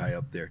 Really high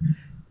up there.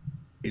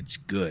 It's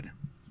good,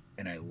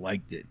 and I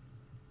liked it.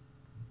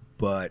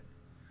 But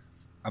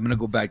I'm gonna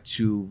go back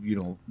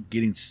to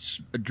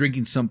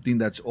drinking something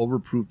that's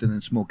overproofed and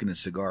then smoking a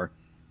cigar.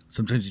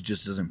 Sometimes it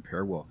just doesn't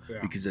pair well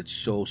because it's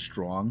so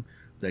strong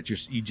that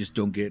you just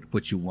don't get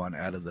what you want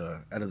out of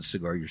the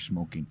cigar you're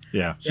smoking.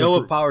 Yeah, so it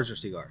overpowers your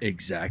cigar.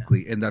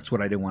 Exactly, and that's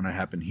what I didn't want to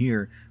happen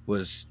here.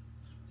 Was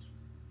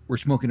we're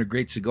smoking a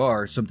great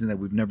cigar, something that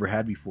we've never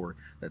had before,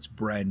 that's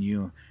brand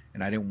new,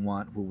 and I didn't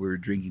want what we were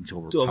drinking to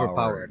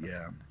overpower it.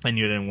 Yeah, and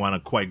you didn't want to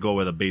quite go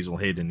with a Basil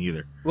Hayden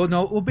either. Well,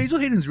 no, Basil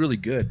Hayden's really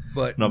good,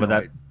 but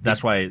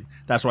that's why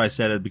I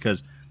said it,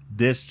 because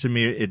this to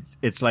me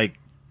it's like,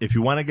 if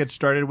you want to get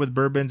started with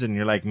bourbons and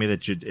you're like me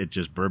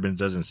that bourbon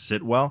doesn't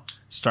sit well,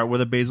 start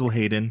with a Basil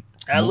Hayden.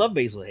 I love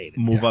Basil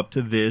Hayden. Move up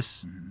to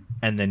this,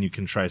 and then you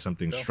can try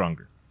something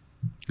stronger.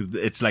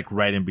 It's like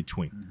right in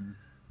between.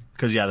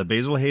 Because the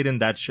Basil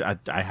Hayden,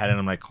 I had it and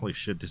I'm like, holy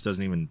shit, this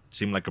doesn't even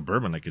seem like a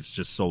bourbon. Like, it's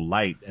just so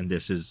light, and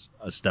this is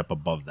a step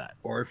above that.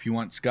 Or if you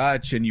want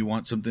Scotch and you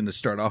want something to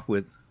start off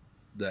with,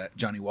 that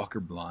Johnny Walker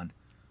Blonde.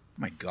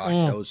 My gosh,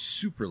 that was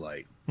super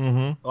light.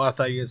 Mm-hmm. Oh, I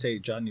thought you were going to say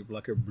Johnny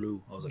Walker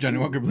Blue. I was like, Johnny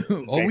Walker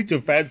Blue. We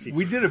too fancy.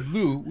 We did a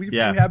blue. We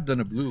have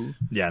done a blue.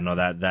 Yeah, no,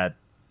 that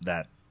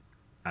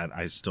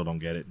I still don't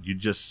get it. You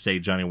just say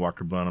Johnny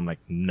Walker Blue, and I'm like,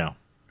 no,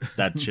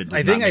 that shit. Does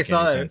I think not make I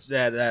saw any sense.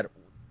 that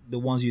the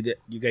ones you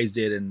guys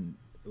did, and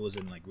it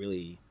wasn't like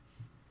really.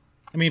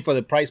 I mean, for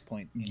the price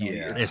point,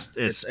 it's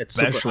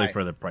especially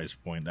for the price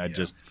point.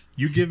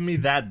 You give me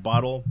that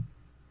bottle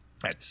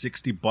at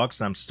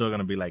 $60, I'm still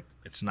gonna be like,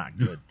 it's not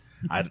good.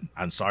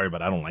 I'm sorry,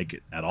 but I don't like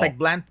it at all. It's like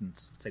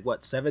Blanton's. It's like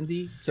what,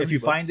 70 if you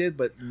find it,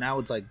 but now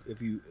it's like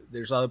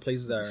there's other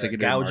places that are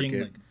gouging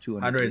market,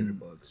 like $200.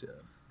 Yeah,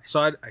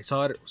 I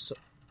saw it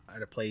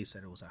at a place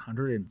and it was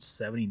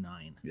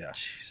 $179. Yeah,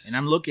 and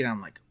I'm looking,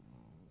 I'm like,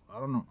 I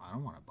don't know, I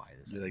don't want to buy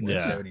this. Like,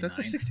 that's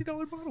a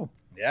 $60 bottle.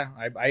 Yeah,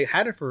 I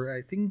had it for,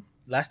 I think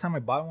last time I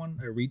bought one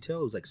at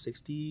retail it was like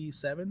 $67.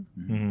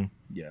 Mm-hmm.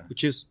 Yeah,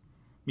 which is,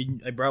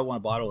 I brought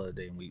one bottle the other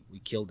day and we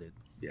killed it.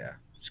 Yeah.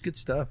 It's good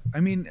stuff. I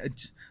mean,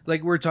 it's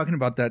like we were talking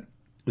about that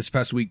this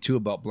past week too,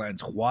 about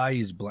blends. Why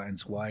is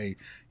blends? Why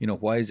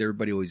is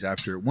everybody always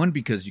after it? One,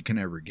 because you can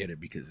never get it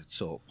because it's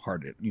so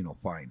hard to,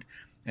 find.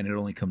 And it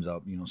only comes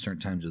out,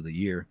 certain times of the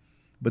year.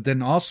 But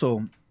then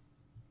also,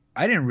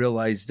 I didn't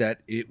realize that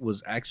it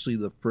was actually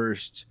the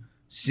first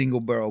single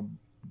barrel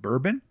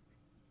bourbon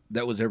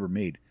that was ever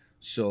made.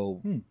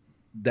 So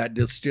that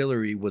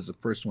distillery was the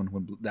first one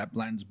when that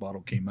blends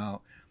bottle came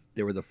out.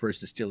 They were the first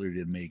distillery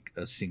to make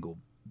a single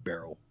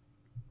barrel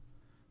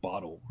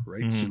bottle,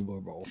 right? Mm-hmm.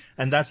 Bottle.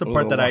 And that's the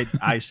part that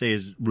I say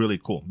is really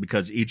cool,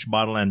 because each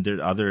bottle, and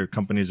other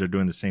companies are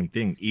doing the same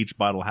thing. Each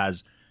bottle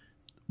has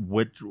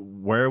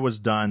where it was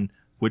done,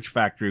 which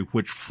factory,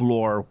 which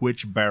floor,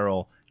 which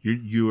barrel.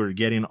 You are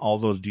getting all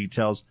those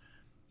details.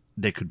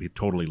 They could be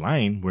totally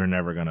lying. We're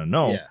never going to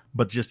know. Yeah.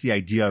 But just the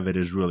idea of it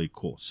is really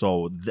cool.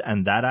 So,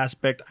 and that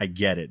aspect, I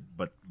get it.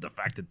 But the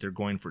fact that they're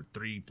going for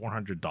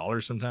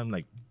 $300-$400 sometimes,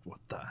 like, what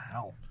the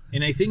hell?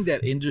 And I think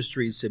that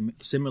industry is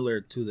similar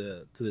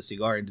to the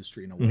cigar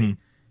industry in a way.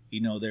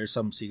 Mm-hmm. There's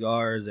some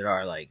cigars that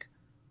are like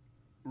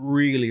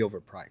really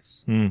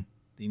overpriced. There's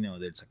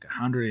like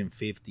 $150,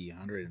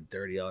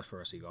 $130 for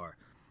a cigar.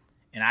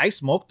 And I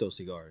smoke those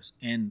cigars.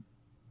 And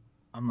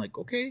I'm like,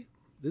 okay,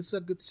 this is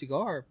a good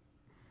cigar.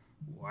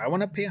 I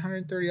want to pay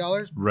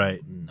 $130.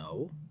 Right.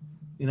 No.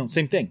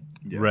 Same thing.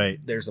 Yeah. Right.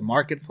 There's a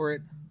market for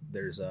it.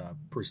 There's a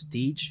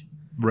prestige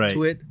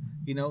to it.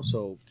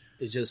 So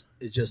it's just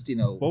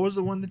What was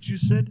the one that you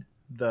said?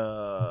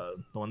 The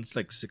one that's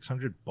like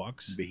 $600?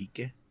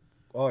 Vejique.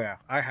 Oh yeah,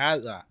 I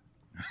had that.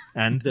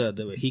 And the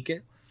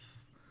Vejique.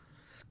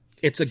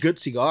 It's a good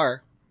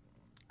cigar.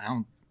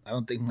 I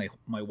don't think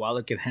my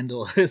wallet can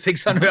handle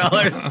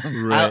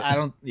 $600. Right. I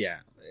don't. Yeah.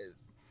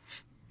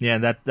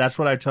 Yeah, that's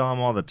what I tell them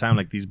all the time.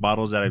 Like, these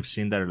bottles that I've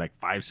seen that are like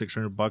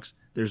 $500-$600,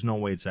 there's no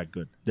way it's that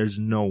good. There's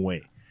no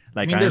way.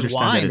 Like, I mean, there's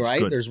understand wine, that it's right?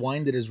 good. There's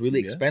wine that is really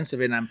expensive,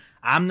 and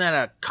I'm not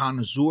a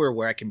connoisseur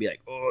where I can be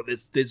like, oh,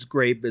 this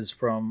grape is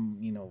from,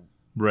 you know,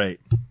 Right.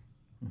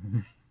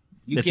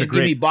 you It's can a great-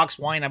 give me box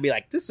wine, I'll be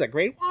like, this is a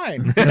great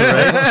wine.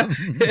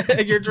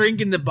 You're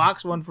drinking the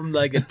box one from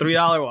like a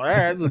 $3 one. All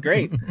right, this is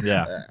great.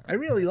 Yeah. I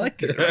really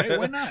like it. Right?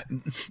 Why not?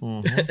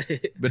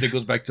 But it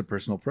goes back to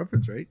personal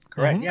preference, right?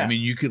 Correct. Yeah. I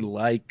mean, you could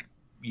like,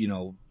 you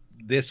know,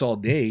 this all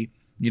day,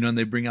 you know, and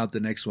they bring out the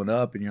next one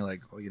up, and you're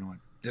like, oh, you know what?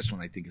 This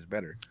one I think is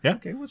better. Yeah.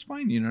 Okay, well, it's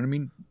fine. You know what I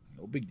mean?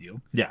 No big deal.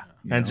 Yeah.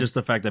 You And know? just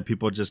the fact that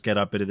people just get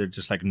up and they're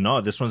just like,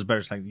 no, this one's better.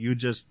 It's like,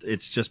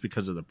 it's just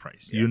because of the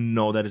price. You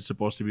know that it's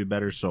supposed to be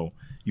better, so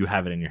you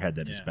have it in your head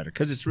that it's better,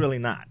 because it's really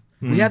not.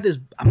 We have this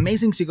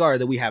amazing cigar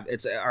that we have.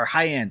 It's our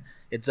high end.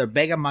 It's a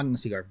Casa Magna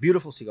cigar.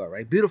 Beautiful cigar,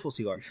 right? Beautiful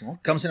cigar.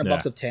 Comes in a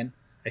box of 10.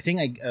 I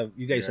think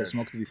you guys have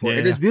smoked it before.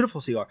 It is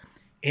beautiful cigar,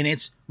 and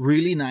it's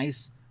really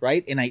nice,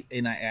 right? And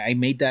I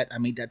made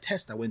that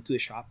test. I went to a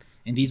shop,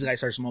 and these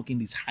guys are smoking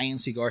these high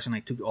end cigars, and I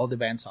took all the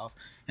bands off,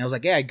 and I was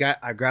like, yeah,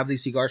 I grabbed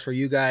these cigars for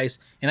you guys,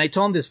 and I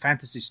told them this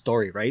fantasy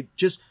story, right?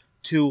 Just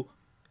to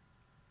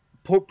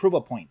prove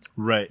a point.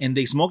 Right. And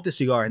they smoked the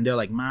cigar, and they're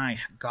like, my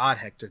God,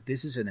 Hector,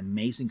 this is an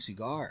amazing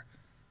cigar.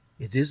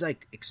 Is this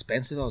like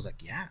expensive? I was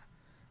like, yeah.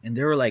 And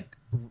they were like,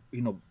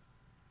 you know,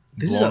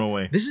 Blown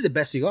away. This is the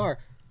best cigar.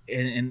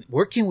 And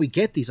where can we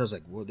get these? I was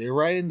like, well, they're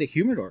right in the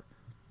humidor.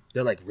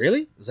 They're like,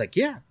 really? I was like,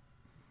 yeah.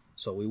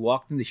 So we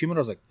walked in the humidor.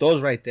 I was like,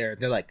 those right there.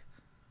 They're like,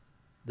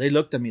 they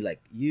looked at me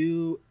like,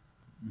 you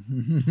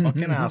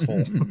Fucking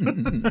asshole.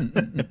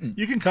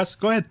 You can cuss.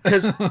 Go ahead.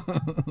 Because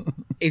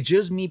it's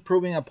just me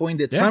proving a point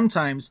that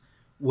sometimes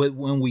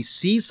when we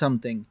see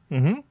something,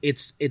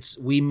 it's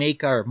we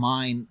make our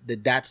mind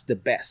that that's the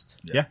best.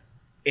 Yeah.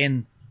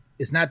 And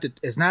it's not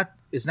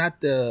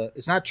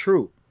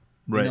true.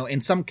 Right. You know,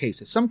 in some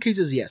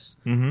cases, yes.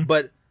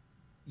 But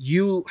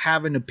you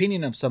have an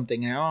opinion of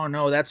something, and oh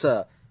no, that's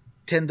a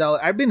 $10.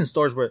 I've been in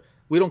stores where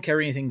we don't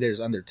carry anything that is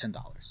under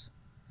 $10,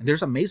 and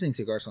there's amazing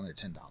cigars under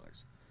 $10,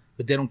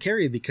 but they don't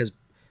carry it because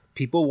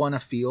people want to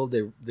feel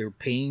they're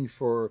paying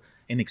for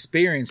an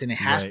experience, and it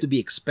has to be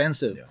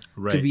expensive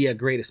to be a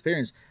great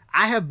experience.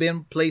 I have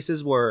been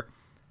places where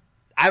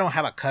I don't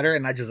have a cutter,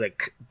 and I just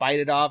like bite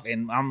it off,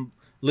 and I'm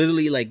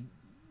literally like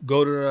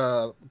go to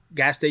a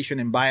gas station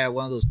and buy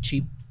one of those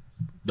cheap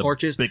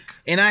torches,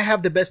 and I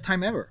have the best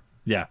time ever.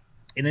 Yeah.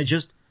 And it's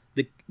just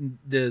the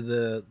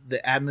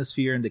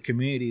atmosphere and the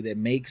community that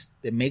makes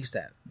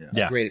that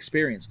a great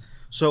experience.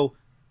 So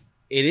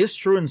it is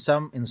true in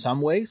some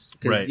ways,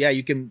 because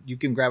you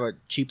can grab a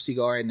cheap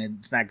cigar and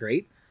it's not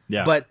great.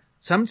 Yeah. But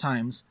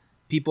sometimes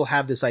people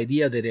have this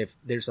idea that if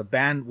there's a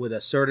band with a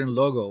certain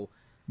logo,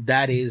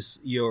 that is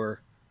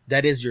your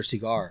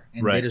cigar,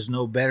 and there is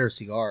no better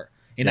cigar.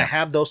 And I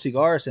have those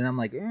cigars, and I'm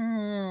like, we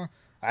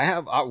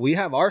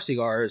have our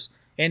cigars.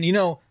 And you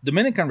know,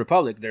 Dominican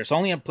Republic, there's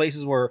only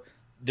places where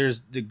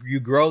you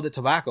grow the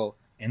tobacco,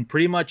 and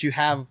pretty much you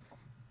have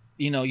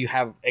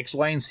X,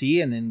 Y, and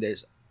Z, and then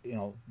there's, you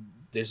know,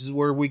 this is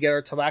where we get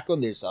our tobacco,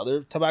 and there's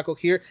other tobacco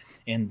here,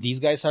 and these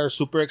guys are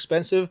super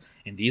expensive,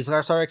 and these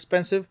guys are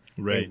expensive,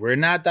 right? And we're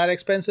not that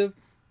expensive,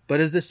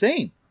 but it's the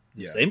same,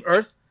 same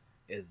earth.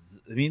 I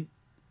mean,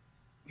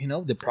 you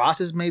know, the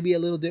process may be a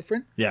little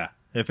different. Yeah,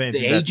 if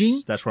anything, the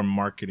aging, that's where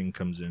marketing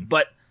comes in.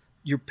 But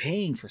you're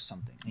paying for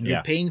something, and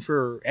you're paying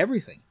for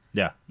everything.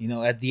 Yeah, you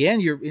know, at the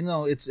end,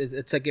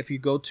 it's like if you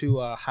go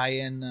to a high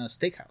end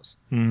steakhouse.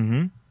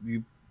 I'm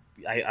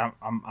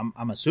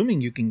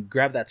assuming you can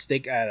grab that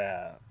steak at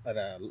a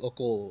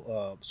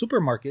local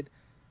supermarket,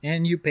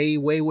 and you pay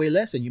way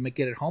less, and you make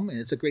it at home, and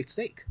it's a great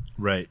steak.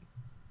 Right.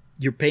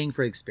 You're paying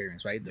for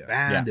experience, right? The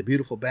band, the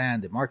beautiful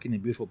band, the marketing, the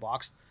beautiful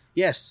box.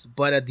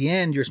 But at the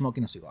end, you're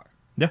smoking a cigar.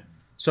 Yeah.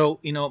 So,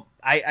 you know,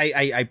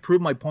 I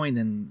proved my point,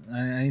 and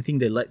I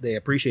think they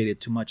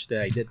appreciated too much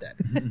that I did that.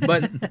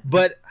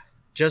 but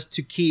just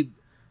to keep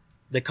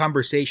the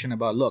conversation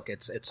about, look,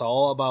 it's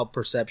all about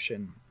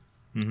perception.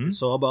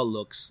 It's all about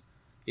looks.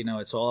 You know,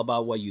 it's all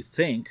about what you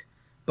think.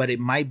 But it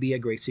might be a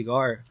great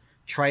cigar.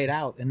 Try it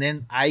out, and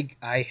then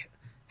I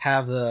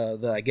have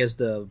the I guess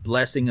the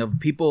blessing of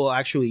people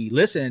actually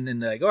listen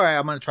and they're like, all right,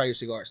 I'm gonna try your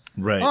cigars.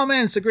 Right. Oh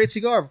man, it's a great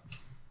cigar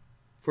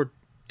for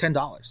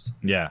 $10.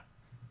 Yeah.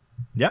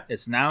 Yeah.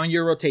 It's now in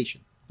your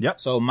rotation. Yep.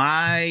 So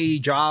my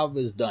job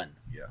is done.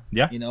 Yeah.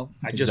 Yeah. You know,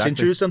 I just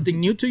introduced something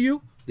new to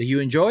you that you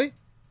enjoy.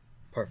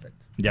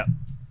 Perfect. Yeah.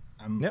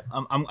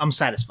 I'm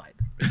satisfied.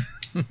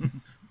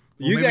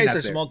 You guys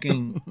are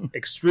smoking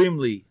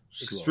extremely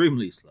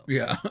slow.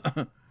 Yeah.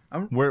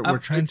 We're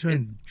trying to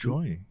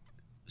enjoy.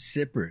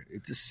 Sipper.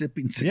 It's a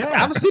sipping cigar.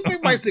 Yeah, I'm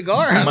sipping my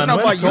cigar. I don't know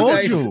about you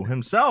guys. You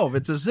himself.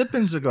 It's a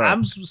sipping cigar.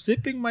 I'm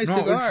sipping my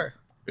cigar.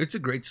 It's a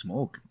great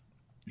smoke.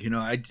 You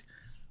know,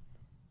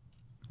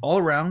 all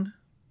around,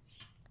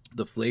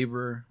 the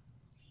flavor,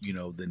 you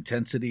know, the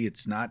intensity,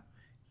 it's not,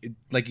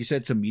 like you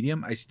said, it's a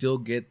medium. I still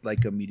get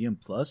like a medium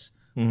plus,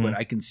 but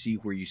I can see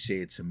where you say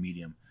it's a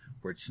medium,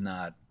 where it's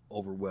not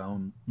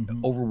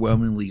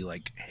overwhelmingly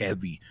like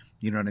heavy.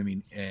 You know what I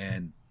mean?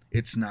 And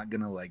it's not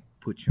going to like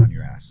put you on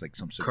your ass like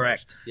some cigars.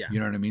 Correct. Yeah. You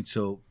know what I mean?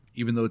 So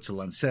even though it's a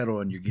Lancero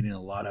and you're getting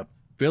a lot of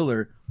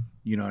filler,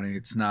 you know, and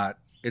it's not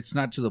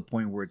to the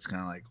point where it's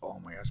kind of like, oh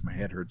my gosh, my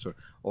head hurts, or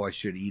oh, I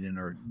should eat it,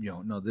 or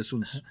no, this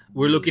one's.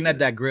 We're looking at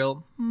that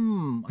grill.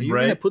 Are you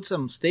gonna put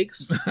some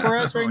steaks for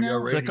us right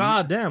now? It's like,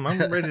 ah, damn, I'm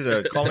ready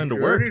to call into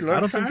work. I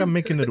don't think I'm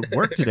making it to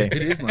work today.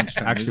 It is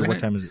lunchtime. Actually, what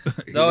time is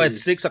it? No,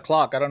 it's 6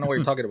 o'clock. I don't know what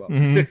you're talking about.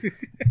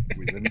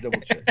 Wait, let me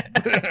double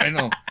check. I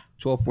know.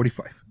 12:45.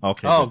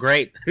 Okay. Oh, good.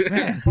 great.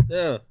 Man.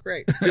 Oh,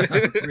 great.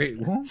 Great.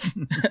 Well,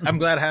 I'm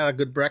glad I had a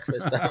good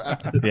breakfast.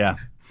 Yeah.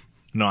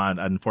 No,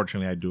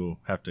 unfortunately, I do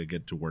have to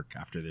get to work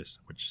after this,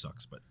 which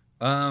sucks. But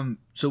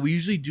so we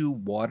usually do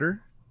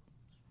water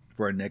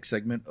for our next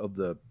segment of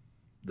the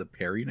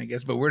pairing, I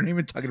guess, but we're not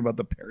even talking about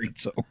the pairing.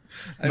 So,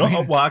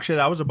 well, actually,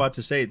 I was about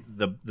to say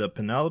the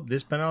Penelope.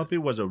 This Penelope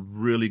was a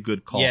really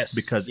good call,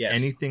 because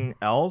anything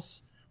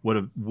else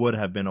would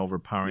have been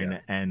overpowering,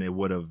 and it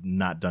would have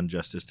not done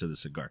justice to the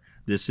cigar.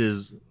 This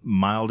is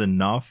mild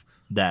enough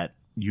that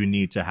you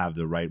need to have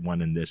the right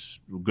one in this.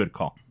 Good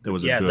call. It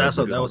was that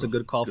was a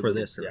good call for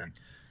this.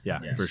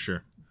 Yeah, for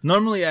sure.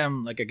 Normally,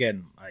 I'm like,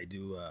 again, I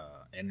do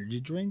energy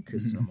drink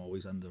because I'm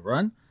always on the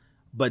run,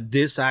 but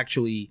this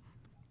actually,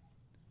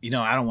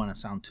 I don't want to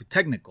sound too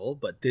technical,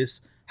 but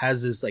this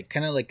has this like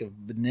kind of like a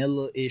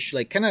vanilla-ish,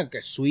 like kind of like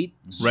a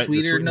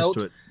sweeter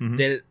note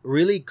that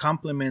really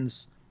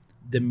complements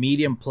the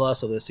medium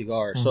plus of the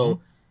cigar.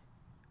 So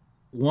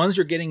once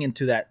you're getting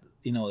into that,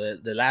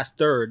 the last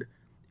third,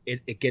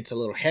 it gets a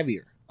little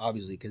heavier,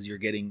 obviously, because you're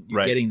getting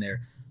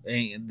there,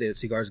 and the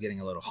cigar is getting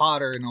a little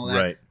hotter and all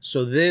that. Right.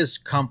 So this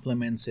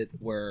complements it,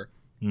 where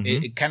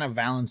it kind of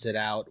balances it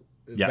out,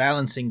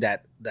 balancing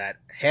that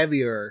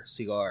heavier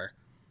cigar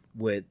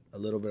with a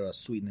little bit of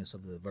sweetness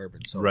of the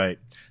bourbon. So right.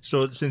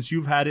 So since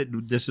you've had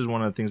it, this is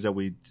one of the things that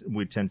we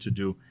tend to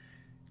do.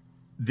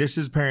 This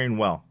is pairing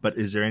well, but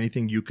is there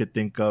anything you could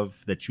think of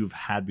that you've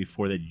had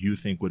before that you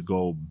think would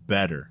go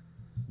better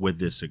with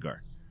this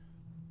cigar?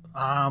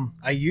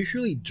 I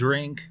usually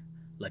drink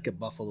like a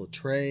Buffalo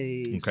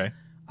Trace. Okay.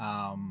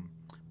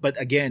 But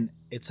again,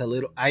 it's a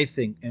little. I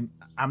think, and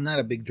I'm not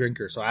a big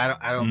drinker, so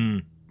I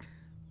don't.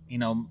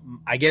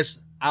 I guess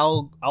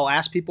I'll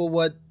ask people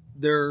what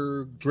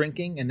they're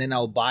drinking, and then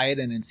I'll buy it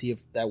and then see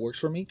if that works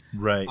for me.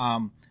 Right.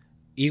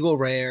 Eagle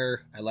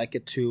Rare, I like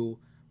it too,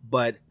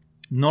 but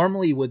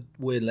normally with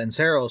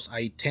Lanceros,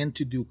 I tend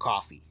to do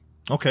coffee.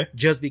 Okay.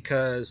 Just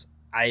because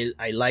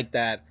I like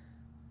that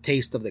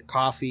taste of the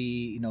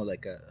coffee,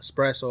 like a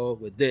espresso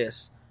with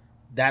this.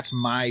 That's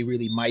my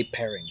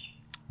pairing.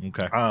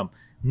 Okay.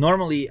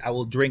 Normally I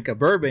will drink a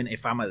bourbon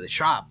if I'm at the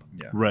shop,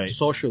 right,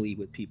 socially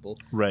with people.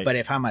 Right. But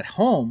if I'm at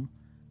home,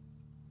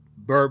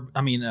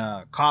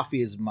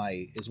 coffee is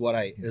what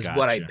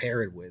I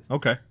pair it with.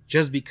 Okay.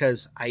 Just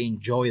because I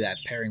enjoy that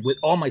pairing with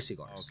all my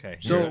cigars. Okay.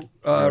 So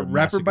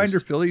wrapper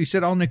binder filler, you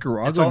said all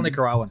Nicaraguan. It's all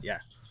Nicaraguan. Yeah.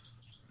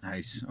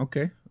 Nice.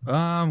 Okay. What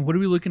are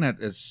we looking at?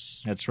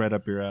 That's right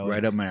up your alley.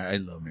 Right up my. I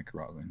love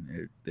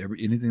Nicaraguan.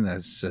 Anything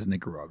that says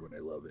Nicaraguan, I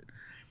love it.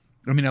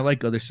 I mean, I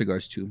like other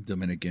cigars too,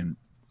 Dominican,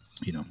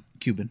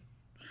 Cuban,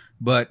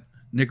 but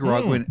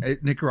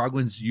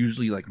Nicaraguan's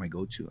usually like my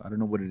go-to. I don't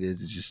know what it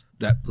is. It's just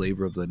that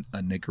flavor of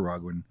a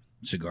Nicaraguan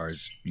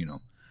cigars.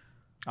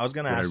 I was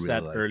going to ask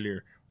that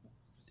earlier.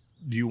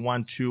 Do you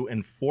want to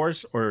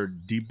enforce or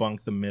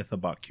debunk the myth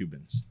about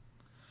Cubans?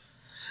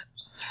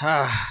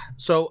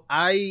 So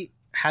I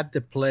had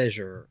the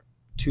pleasure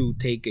to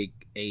take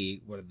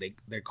a what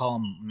they call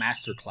them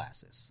master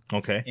classes.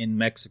 Okay. In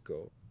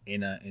Mexico,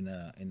 in a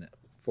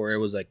for it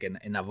was like an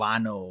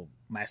Habano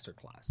master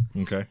class.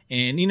 Okay.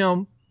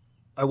 And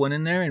I went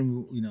in there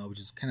and was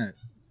just kind of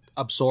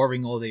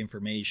absorbing all the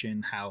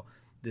information, how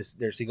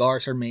their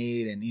cigars are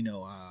made, and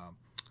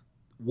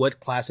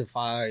what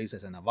classifies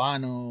as an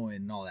Habano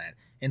and all that.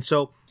 And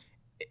so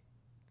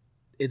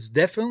it's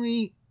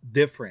definitely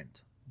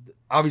different.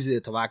 Obviously,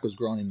 the tobacco is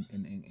grown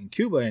in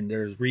Cuba, and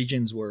there's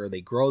regions where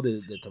they grow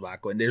the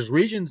tobacco, and there's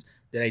regions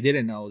that I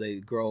didn't know they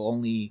grow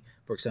only,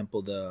 for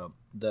example, the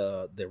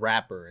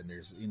wrapper, and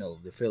there's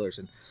the fillers,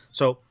 and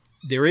so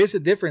there is a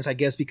difference, I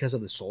guess, because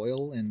of the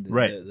soil and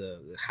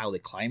the how the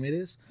climate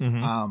is.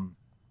 Mm-hmm.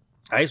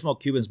 I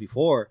smoked Cubans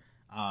before.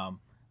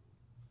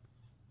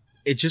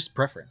 It's just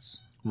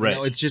preference, right?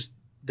 It's just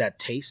that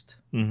taste.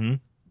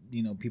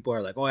 Mm-hmm. People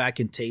are like, oh, I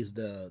can taste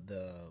the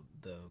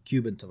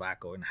Cuban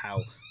tobacco and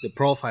how the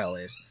profile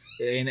is,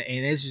 and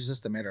it's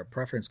just a matter of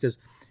preference, because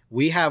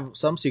we have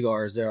some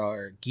cigars that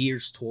are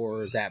geared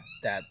towards that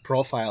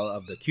profile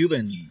of the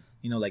Cuban,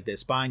 like the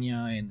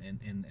España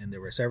and the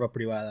Reserva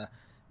Privada,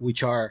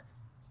 which are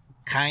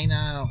kind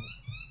of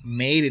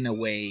made in a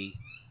way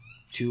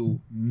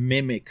to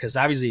mimic, because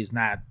obviously it's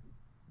not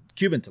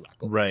Cuban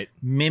tobacco, right?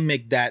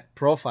 Mimic that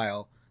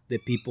profile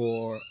that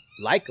people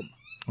like them,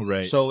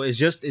 right? So it's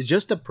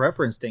just a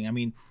preference thing. I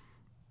mean,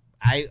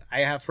 I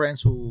have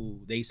friends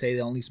who they say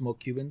they only smoke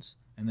Cubans,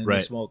 and then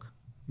they smoke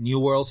New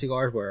World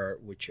cigars,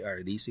 which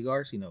are these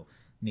cigars,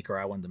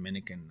 Nicaraguan,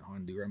 Dominican,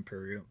 Honduran,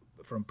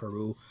 from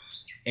Peru,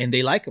 and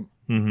they like them.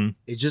 Mm-hmm.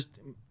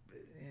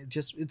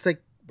 It's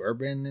like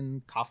bourbon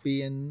and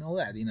coffee and all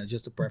that.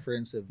 Just a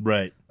preference of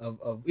Right.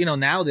 of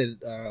now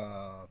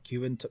that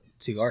Cuban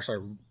cigars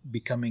are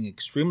becoming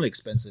extremely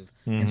expensive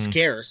and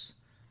scarce.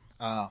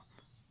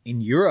 In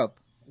Europe,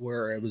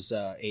 where it was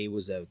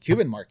a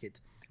Cuban market,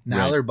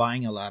 now they're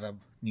buying a lot of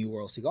New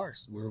World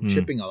cigars. We're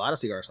shipping a lot of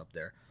cigars up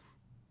there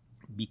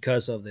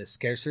because of the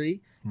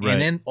scarcity. Right.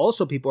 And then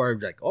also people are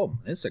like, "Oh,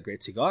 it's a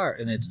great cigar,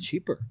 and it's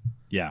cheaper."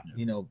 Yeah.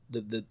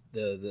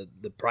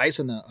 The price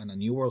on a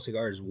New World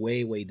cigar is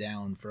way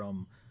down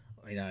from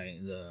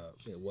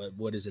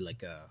what is it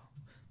like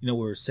we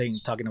were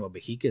talking about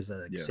Behicas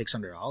like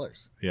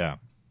 $600. Yeah.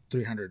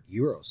 300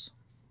 euros,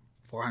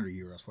 400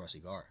 euros for a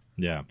cigar.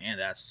 Yeah. And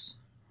that's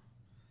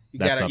you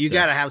That's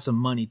gotta have some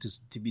money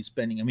to be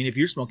spending. I mean, if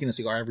you're smoking a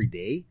cigar every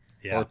day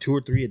or 2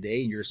 or 3 a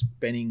day and you're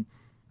spending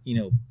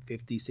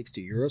 50,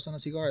 60 euros on a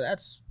cigar,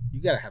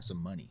 you gotta have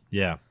some money.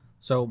 Yeah.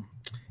 So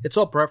it's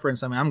all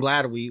preference. I mean, I'm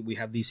glad we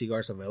have these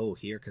cigars available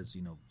here because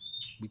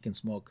we can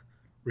smoke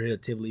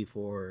relatively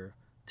for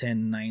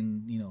 $10,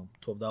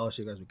 $12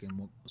 cigars. We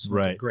can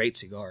smoke a great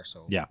cigar.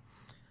 So yeah,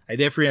 I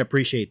definitely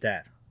appreciate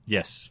that.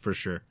 Yes, for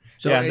sure.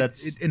 So yeah,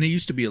 it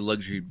used to be a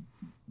luxury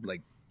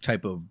like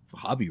type of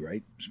hobby,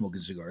 right?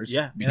 Smoking cigars.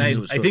 Yeah, and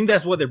I think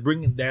that's what they're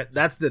bringing.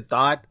 That's the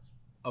thought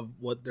of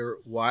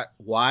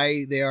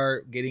why they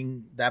are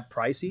getting that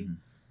pricey.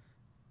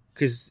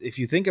 Because if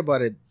you think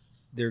about it,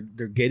 they're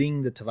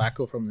getting the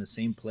tobacco from the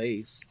same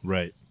place.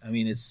 Right. I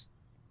mean, it's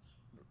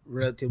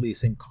relatively the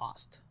same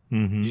cost.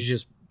 Mm-hmm. You're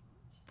just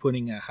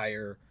putting a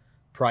higher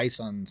price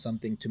on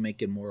something to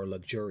make it more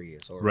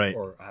luxurious, or I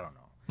don't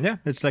know. Yeah,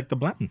 it's like the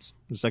Blantons.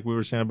 It's like we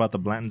were saying about the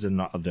Blantons and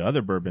the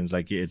other bourbons.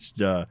 Like it's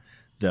the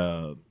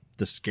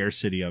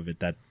scarcity of it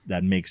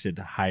that makes it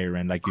higher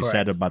end. Like you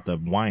said about the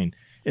wine,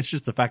 it's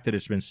just the fact that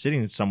it's been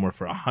sitting somewhere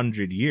for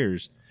 100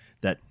 years.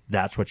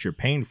 That's what you're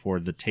paying for.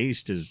 The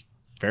taste is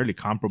fairly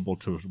comparable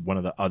to one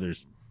of the other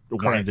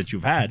wines that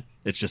you've had.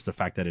 It's just the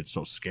fact that it's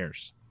so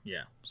scarce.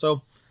 Yeah.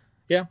 So,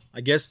 yeah,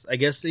 I guess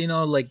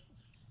like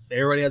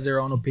everybody has their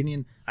own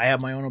opinion. I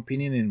have my own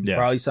opinion, and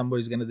probably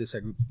somebody's gonna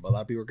disagree. A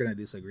lot of people are gonna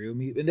disagree with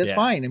me, and that's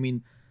fine. I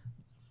mean,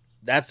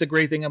 that's the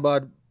great thing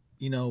about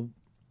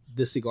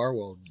the cigar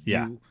world.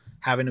 Yeah. You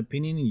have an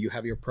opinion, and you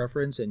have your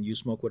preference, and you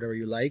smoke whatever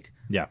you like.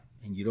 Yeah.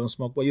 And you don't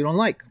smoke what you don't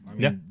like. I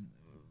mean,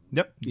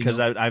 Yep. Because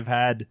I've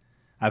had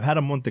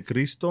a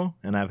Montecristo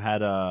and I've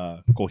had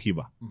a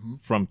Cohiba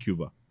from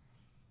Cuba.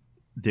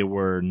 They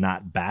were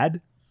not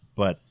bad,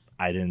 but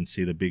I didn't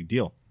see the big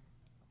deal.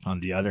 On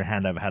the other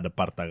hand, I've had a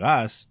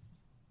Partagas,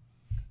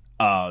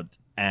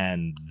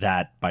 and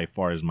that by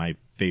far is my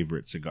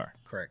favorite cigar.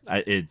 Correct.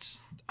 It's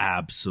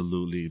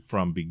absolutely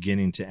from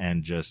beginning to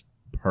end just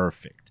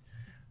perfect.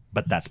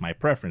 But that's my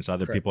preference.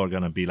 Other people are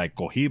going to be like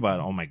Cohiba.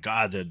 Oh my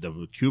God,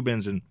 the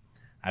Cubans, and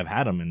I've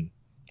had them and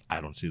I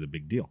don't see the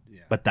big deal.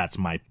 Yeah. But that's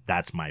my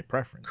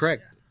preference.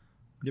 Correct.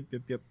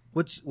 Yep.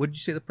 What did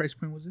you say the price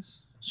point was this?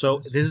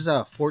 So this is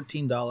a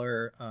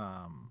 $14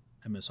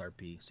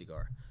 MSRP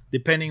cigar,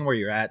 depending where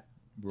you're at,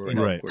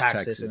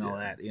 taxes and all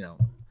that.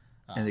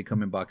 And they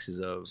come in boxes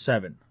of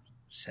 7.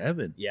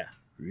 7. Yeah.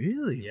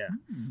 Really? Yeah.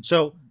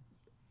 So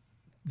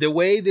the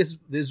way this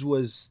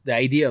was, the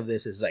idea of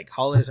this is like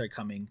holidays are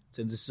coming.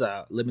 Since this is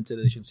a limited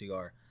edition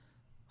cigar,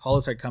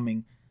 holidays are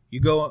coming. You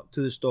go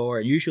to the store,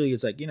 and usually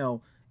it's like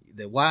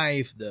the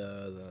wife,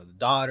 the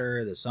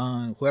daughter, the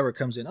son, whoever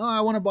comes in. Oh, I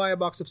want to buy a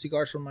box of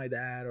cigars from my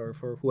dad or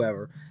for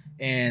whoever,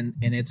 and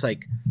it's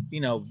like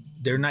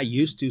they're not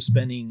used to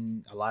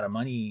spending a lot of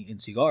money in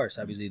cigars.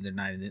 Obviously, they're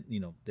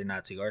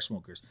not cigar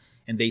smokers,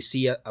 and they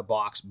see a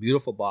box,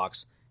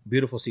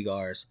 beautiful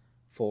cigars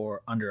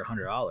for under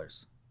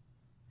 $100.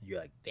 You're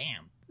like,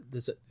 damn.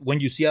 When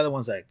you see other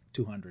ones like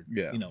 200,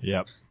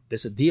 Yep.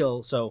 There's a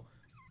deal. So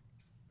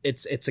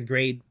it's a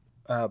great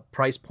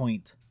price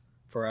point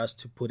for us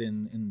to put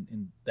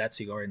in that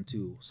cigar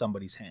into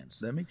somebody's hands.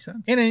 That makes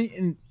sense.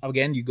 And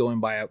again, you go and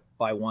buy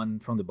one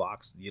from the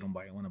box. You don't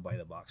want to buy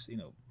the box.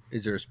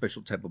 Is there a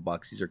special type of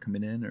box these are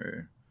coming in,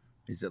 or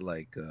is it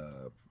like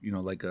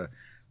like a,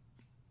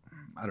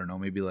 I don't know,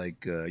 maybe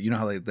like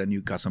how like the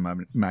new Casa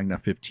Magna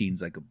 15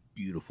 is like a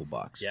beautiful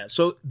box. Yeah.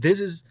 So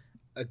this is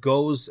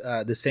goes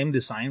the same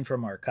design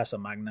from our Casa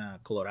Magna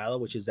Colorado,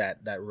 which is that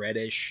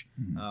reddish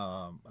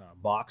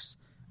box.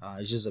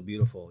 It's just a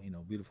beautiful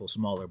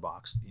smaller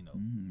box,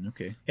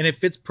 Okay. And it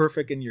fits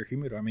perfect in your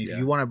humidor. I mean, if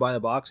you want to buy the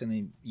box and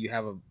then you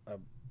have a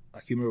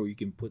humidor where you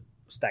can put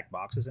stacked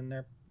boxes in there,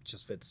 it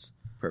just fits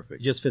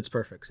perfect. It just fits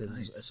perfect.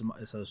 Nice.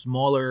 It's a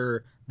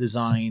smaller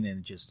design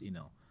and just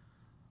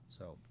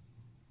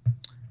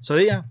so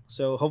yeah.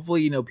 So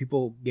hopefully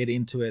people get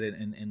into it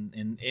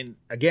and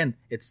again,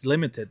 it's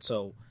limited,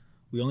 so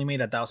we only made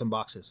 1,000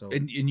 boxes. So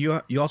and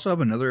you also have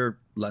another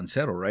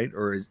Lancero, right?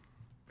 Or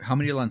how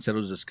many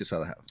Lanceros does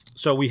Quesada have?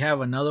 So we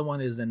have another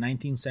one is the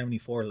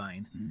 1974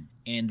 line,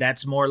 and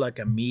that's more like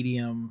a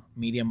medium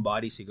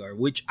body cigar,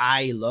 which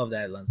I love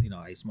that.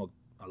 I smoke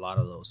a lot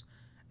of those,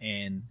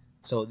 and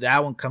so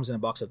that one comes in a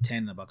box of 10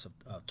 and a box of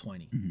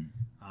 20.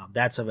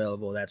 That's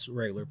available. That's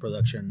regular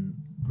production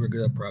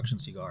regular production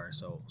cigar.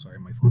 So sorry,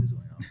 my phone is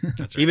going off.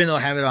 That's right. Even though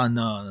I have it on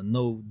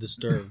no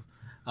disturb.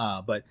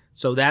 But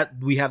so that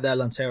we have that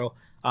Lancero.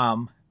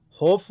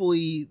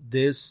 Hopefully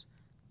this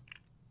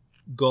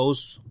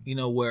goes,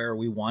 where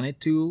we want it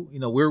to.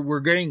 We're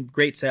getting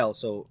great sales,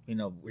 so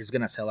it's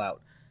gonna sell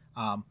out.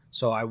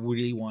 So I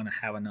really want to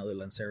have another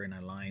Lancero in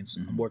our lines.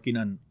 I'm working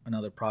on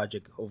another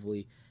project.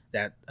 Hopefully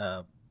that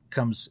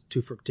comes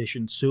to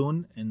fruition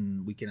soon,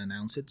 and we can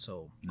announce it.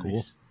 So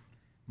cool.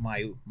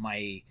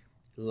 My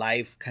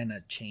life kind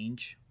of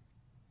changed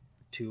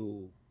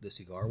to the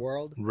cigar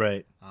world,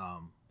 Right.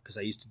 Because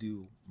I used to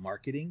do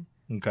marketing.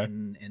 Okay.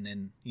 And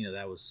then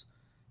that was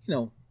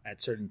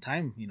at certain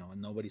time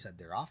and nobody's at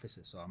their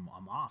offices, so I'm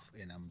off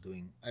and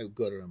I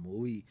go to a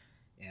movie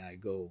and I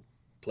go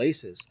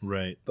places.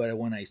 Right. But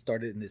when I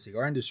started in the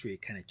cigar industry,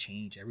 it kind of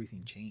changed.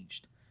 Everything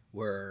changed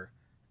where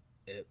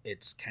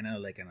it's kind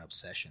of like an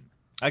obsession.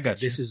 I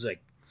got you. This is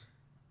like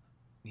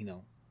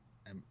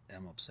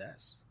I'm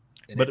obsessed.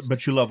 And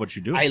But you love what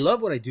you do. I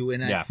love what I do,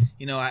 and Yeah.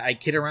 I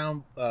kid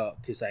around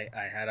because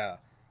I had a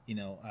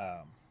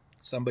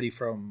somebody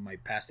from my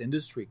past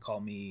industry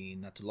called me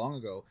not too long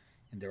ago,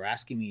 and they're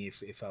asking me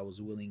if I was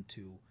willing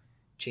to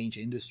change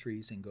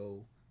industries and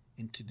go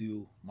into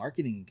do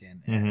marketing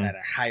again at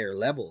a higher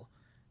level,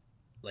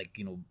 like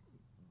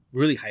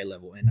really high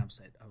level. And I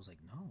was like,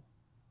 no,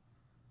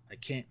 I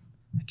can't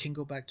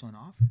go back to an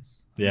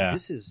office. Yeah.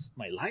 This is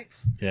my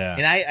life. Yeah.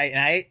 And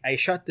I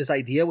shot this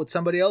idea with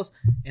somebody else,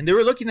 and they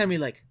were looking at me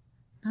like,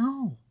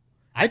 no.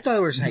 I thought they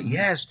were saying,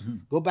 yes,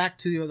 go back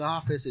to the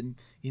office, and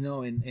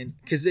and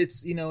because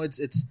it's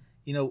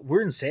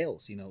we're in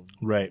sales,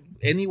 Right.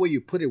 any way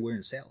you put it, we're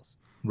in sales,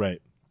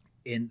 Right.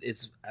 and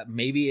it's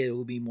maybe it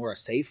will be more a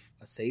safe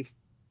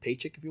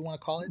paycheck, if you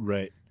want to call it.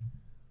 Right.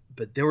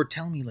 But they were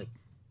telling me like,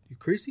 you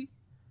crazy?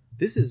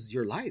 This is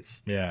your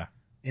life. Yeah.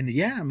 And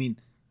yeah, I mean,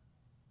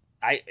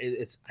 I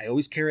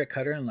always carry a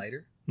cutter and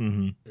lighter,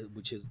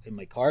 which is in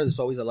my car. There's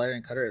always a lighter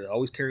and cutter. I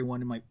always carry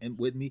one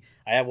with me.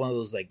 I have one of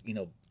those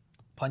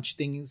punch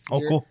things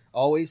here. Cool.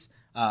 Always.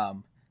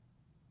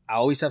 I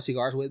always have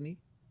cigars with me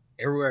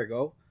everywhere I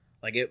go.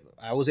 Like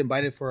I was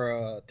invited for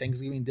a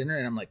Thanksgiving dinner,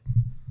 and I'm like,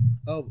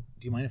 oh, do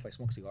you mind if I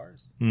smoke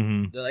cigars?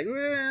 Mm-hmm. They're like,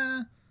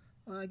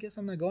 I guess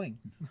I'm not going.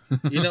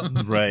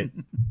 Right.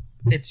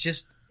 It's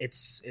just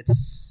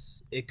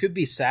it could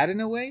be sad in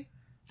a way,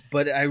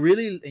 but I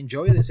really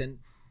enjoy this, and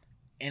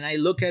I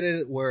look at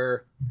it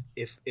where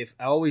if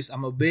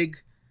I'm a big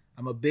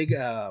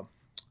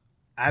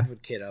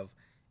advocate of,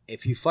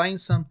 if you find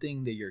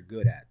something that you're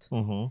good at,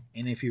 and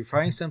if you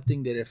find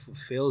something that it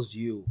fulfills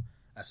you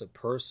as a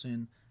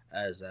person,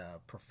 as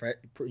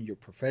your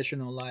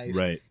professional life,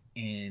 Right.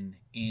 and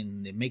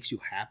it makes you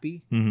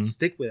happy,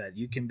 stick with that.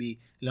 You can be,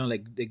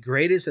 like the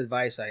greatest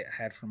advice I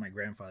had from my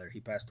grandfather. He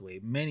passed away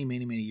many,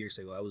 many, many years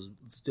ago. I was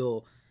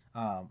still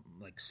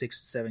like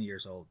 6-7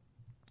 years old,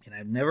 and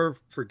I've never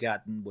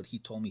forgotten what he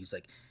told me. He's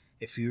like,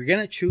 if you're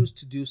gonna choose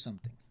to do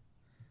something,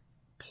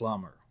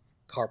 plumber,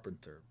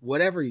 carpenter,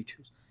 whatever you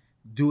choose,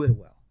 do it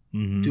well.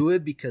 Do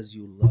it because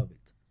you love it.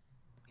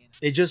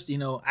 It just,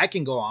 I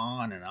can go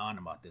on and on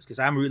about this because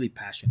I'm really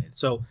passionate.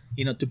 So,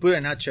 to put it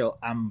in a nutshell,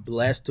 I'm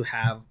blessed to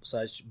have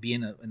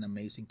being an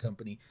amazing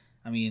company.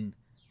 I mean,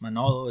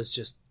 Manolo is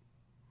just,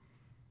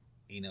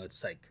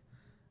 it's like,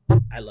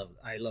 I love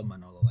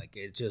Manolo. Like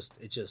it just,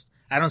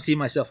 I don't see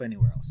myself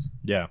anywhere else.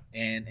 Yeah.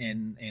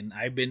 And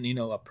I've been,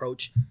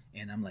 approached,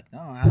 and I'm like, no,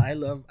 I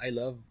love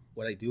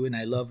what I do, and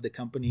I love the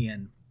company,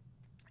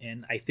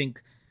 and I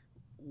think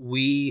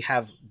we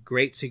have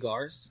great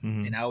cigars,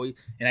 and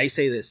I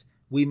say this: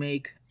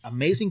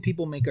 amazing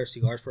people make our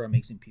cigars for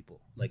amazing people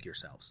like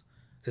yourselves.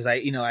 Because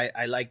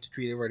I like to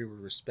treat everybody with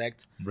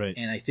respect, Right.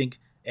 And I think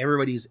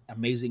everybody's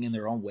amazing in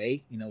their own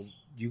way.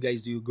 You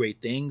guys do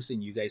great things,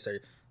 and you guys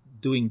are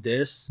doing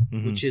this,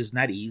 which is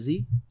not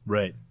easy,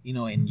 Right.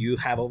 and you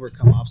have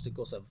overcome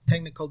obstacles of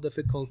technical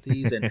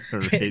difficulties and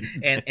Right.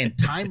 and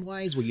time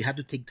wise, where you have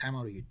to take time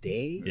out of your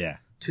day, Yeah.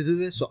 to do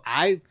this. So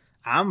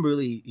I'm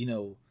really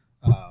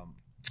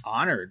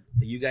honored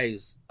that you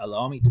guys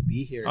allow me to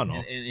be here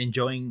and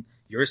enjoying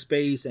your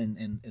space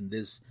and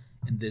this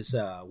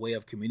way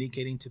of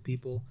communicating to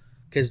people.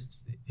 Because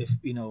if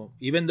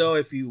even though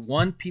if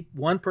one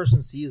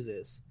person sees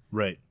this,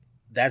 Right.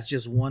 that's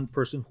just one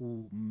person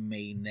who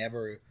may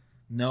never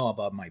know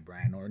about my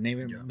brand or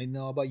may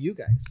know about you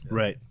guys.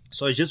 Right.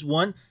 So it's just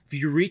one. If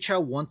you reach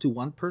out one to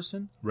one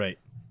person, Right.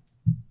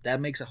 that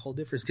makes a whole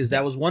difference, because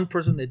that was one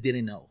person that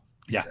didn't know.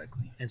 Yeah.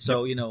 Exactly. And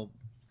so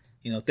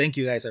thank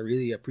you guys. I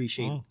really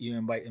appreciate you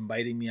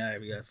inviting me. I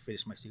gotta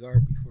finish my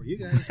cigar before you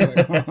guys.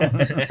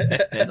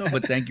 But... No,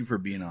 but thank you for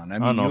being on. I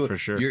mean, for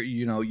sure.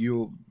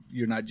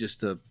 You're not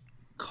just a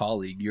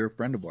colleague. You're a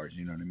friend of ours.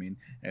 You know what I mean?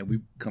 And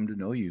we've come to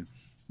know you.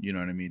 You know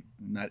what I mean?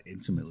 Not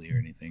intimately or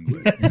anything,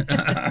 but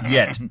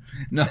Yet.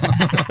 No,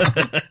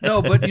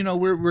 but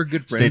we're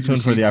good friends. Stay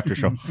tuned for the after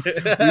show.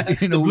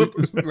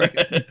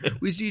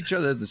 We see each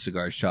other at the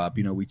cigar shop.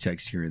 We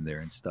text here and there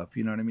and stuff.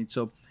 You know what I mean?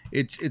 So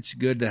it's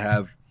good to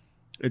have.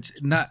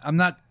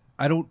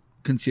 I don't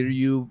consider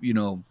you,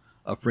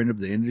 a friend of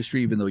the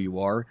industry, even though you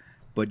are.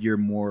 but you're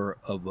more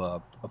of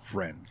a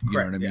friend. You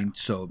Correct, know what I mean?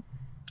 So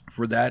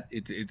for that,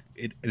 it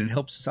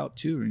helps us out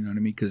too. You know what I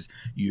mean? Because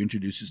you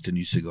introduce us to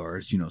new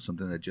cigars. You know,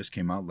 something that just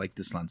came out like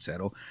this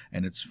Lancero,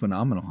 and it's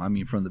phenomenal. I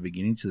mean, from the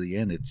beginning to the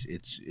end,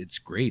 it's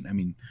great. I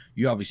mean,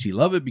 you obviously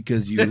love it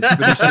because you finished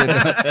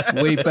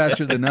it way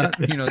faster than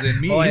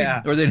than me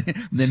or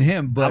than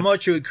him. But I'm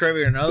about to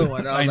crave another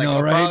one. I was like, know,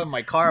 right? Probably in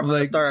my car. I'm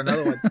gonna start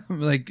another one.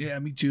 I'm like, yeah,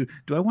 me too.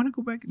 Do I want to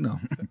go back? No.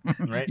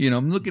 Right. You know,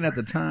 I'm looking at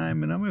the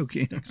time, and I'm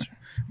okay.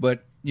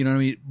 But you know what I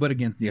mean? But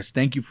again, yes,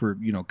 thank you for,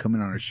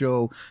 coming on our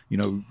show. You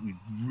know, we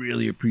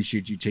really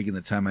appreciate you taking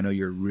the time. I know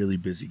you're a really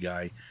busy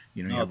guy.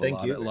 You know, you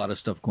have a lot of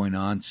stuff going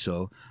on.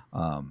 So,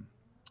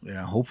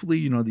 yeah,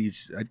 hopefully, I know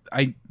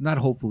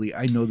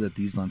that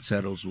these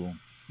Lanceros will,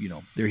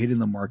 they're hitting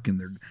the mark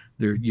and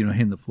they're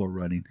hitting the floor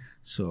running.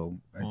 So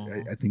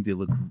I think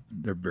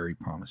they're very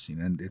promising.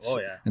 And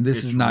and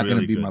this is not going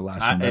to be my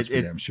last one. That's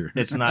for damn sure.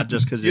 It's not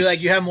just because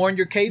you have more in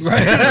your case.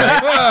 Right?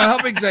 How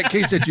big's that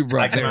case that you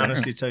brought? I can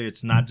honestly tell you,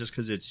 it's not just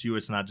because it's you.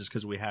 It's not just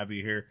because we have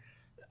you here.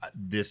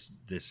 This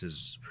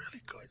is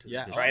really good.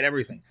 Tried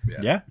everything.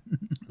 Yeah.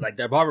 Like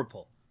their barber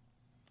pole,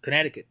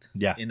 Connecticut.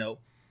 Yeah.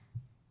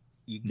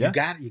 You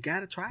got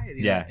to try it.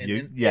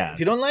 If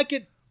you don't like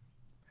it.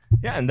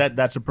 Yeah, and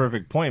that's a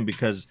perfect point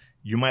because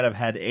you might have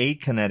had a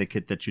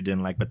Connecticut that you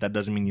didn't like, but that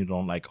doesn't mean you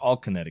don't like all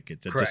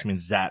Connecticut's. It just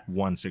means that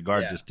one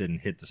cigar just didn't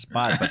hit the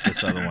spot, but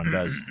this other one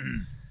does.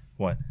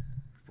 What?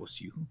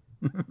 Was you?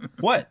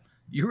 What?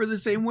 You were the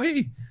same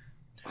way.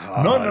 No,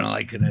 I don't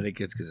like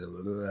Connecticut's because of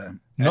that.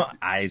 No,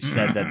 I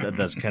said that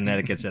the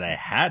Connecticut's that I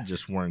had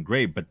just weren't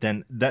great, but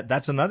then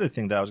that's another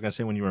thing that I was going to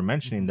say when you were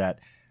mentioning that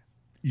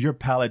your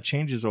palate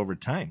changes over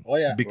time. Oh,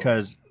 yeah.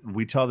 Because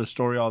we tell the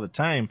story all the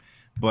time,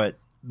 but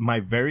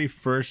my very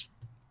first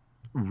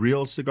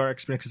real cigar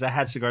experience, because I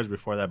had cigars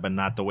before that, but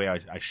not the way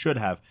I should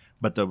have.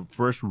 But the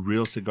first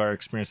real cigar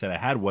experience that I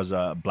had was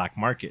a black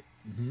market.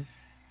 Mm-hmm.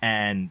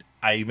 And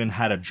I even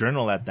had a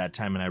journal at that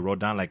time, and I wrote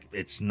down, like,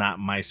 it's not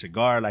my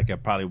cigar. Like, I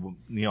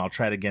probably, I'll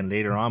try it again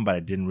later on, but I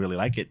didn't really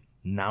like it.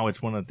 Now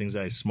it's one of the things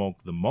that I smoke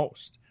the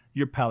most.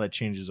 Your palate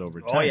changes over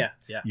time. Oh, yeah.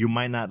 You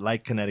might not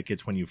like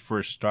Connecticut's when you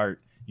first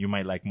start. You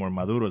might like more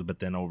Maduros, but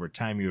then over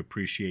time you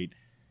appreciate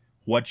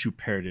what you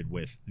paired it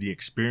with, the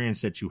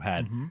experience that you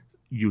had. Mm-hmm.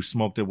 You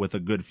smoked it with a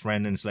good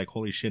friend, and it's like,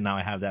 holy shit, now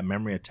I have that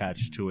memory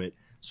attached to it.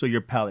 So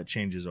your palate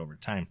changes over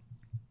time.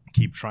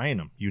 Keep trying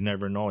them. You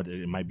never know.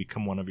 It might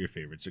become one of your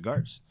favorite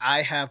cigars.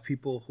 I have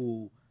people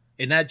who,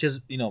 and not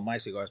just, my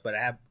cigars, but I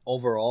have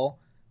overall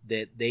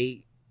that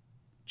they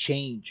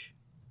change.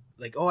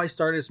 Like, I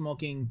started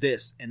smoking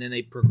this, and then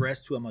they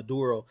progress to a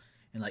Maduro,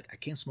 and like, I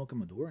can't smoke a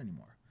Maduro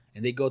anymore.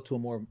 And they go to a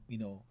more,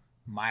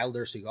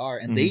 milder cigar,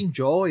 and they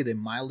enjoy the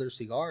milder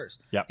cigars.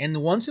 Yep.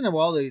 And once in a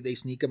while they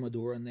sneak a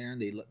Maduro in there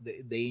and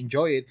they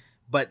enjoy it,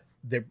 but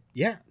they're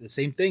the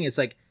same thing. It's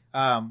like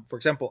for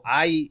example,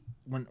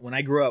 when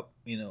I grew up,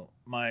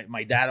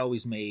 my dad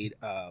always made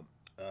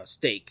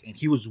steak, and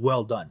he was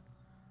well done.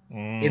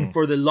 And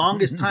for the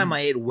longest time I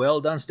ate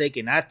well done steak,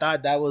 and I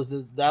thought that was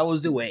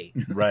the way.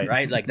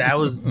 Right? Like that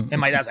was, and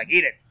my dad's like,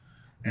 eat it.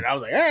 And I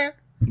was like, eh.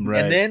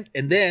 Right.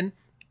 And then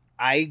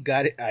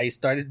I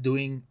started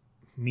doing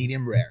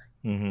medium rare.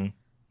 Mm-hmm.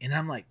 And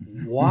I'm like,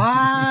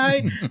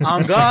 why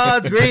on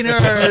God's green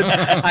earth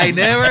I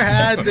never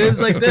had this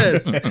like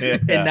this? Yeah.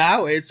 And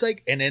now it's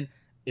like, and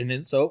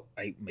then so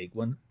I make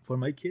one for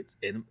my kids,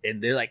 and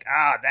they're like,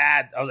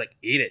 Dad. I was like,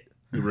 eat it.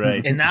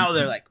 Right. And now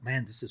they're like,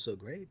 man, this is so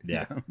great.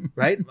 Yeah.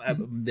 Right.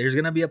 There's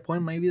gonna be a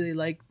point maybe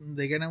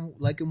they're gonna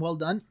like them well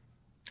done,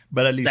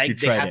 but at least you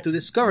tried they have to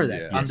discover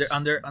that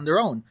on their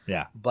own.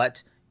 Yeah.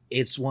 But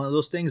it's one of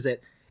those things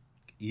that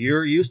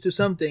you're used to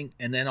something,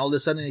 and then all of a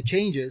sudden it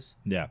changes.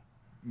 Yeah.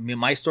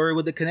 My story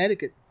with the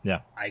Connecticut.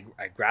 Yeah. I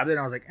grabbed it and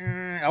I was like,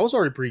 I was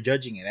already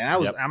prejudging it. And I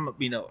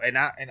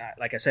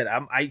like I said,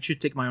 I should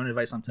take my own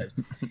advice sometimes.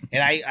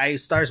 And I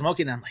started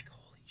smoking and I'm like,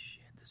 holy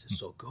shit, this is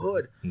so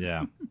good.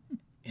 Yeah.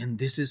 And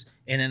this is,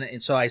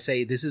 and so I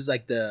say, this is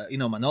like the,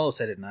 Manolo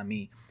said it, not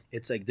me.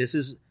 It's like, this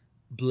is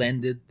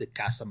blended the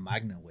Casa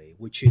Magna way,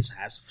 which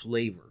has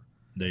flavor.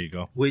 There you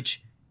go.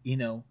 Which,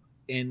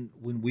 and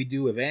when we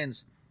do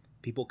events,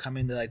 people come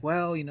in, they're like,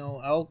 well,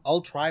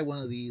 I'll try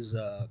one of these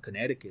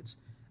Connecticut's,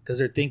 because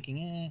they're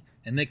thinking,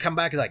 and they come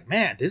back and like,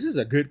 man, this is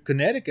a good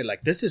Connecticut.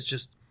 Like, this is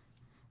just,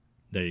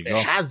 there you go.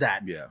 It has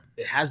that,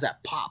 it has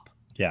that pop.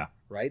 Yeah.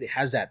 Right? It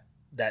has that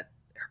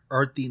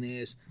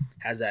earthiness,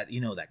 has that,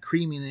 that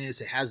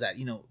creaminess. It has that,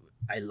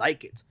 I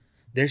like it.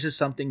 There's just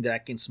something that I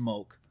can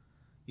smoke,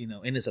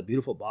 and it's a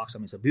beautiful box. I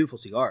mean, it's a beautiful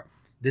cigar.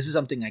 This is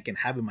something I can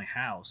have in my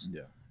house,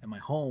 at my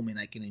home, and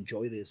I can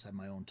enjoy this at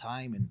my own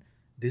time. And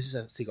this is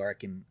a cigar I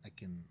can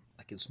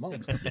smoke.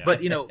 Yeah.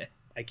 But,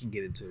 I can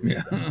get into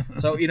it. Really.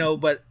 So,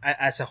 but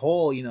as a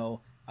whole,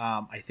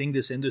 I think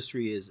this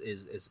industry is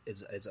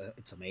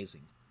it's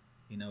amazing.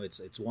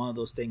 It's one of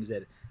those things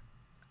that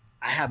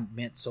I have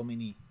met so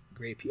many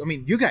great people. I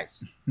mean, you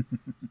guys.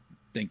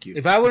 Thank you.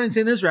 If I wouldn't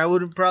in this, I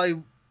wouldn't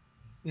probably,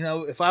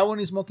 if I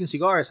wasn't smoking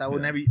cigars, I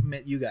would never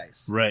met you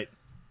guys. Right.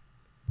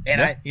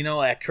 And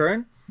at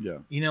Kern, Yeah.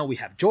 You know, we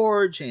have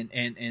George and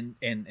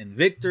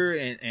Victor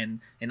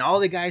and all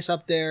the guys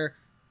up there.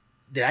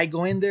 That I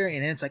go in there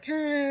and it's like,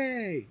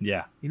 hey,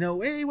 Yeah. you know,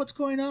 hey, what's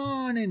going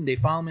on? And they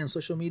follow me on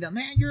social media.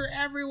 Man, you're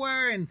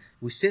everywhere. And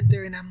we sit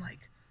there and I'm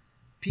like,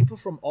 people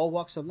from all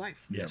walks of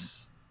life.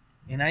 Yes.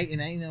 And I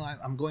you know,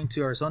 I'm going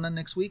to Arizona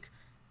next week,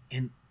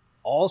 and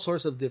all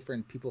sorts of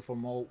different people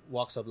from all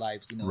walks of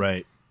life. You know,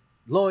 Right.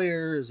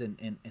 lawyers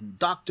and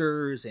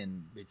doctors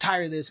and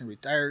retire this and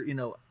retire, you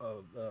know,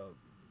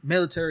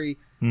 military.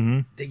 Mm-hmm.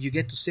 That you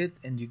get to sit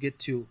and you get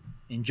to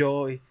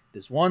enjoy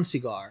this one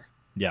cigar.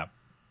 Yeah.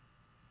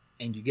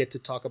 And you get to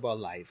talk about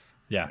life.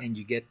 Yeah. And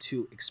you get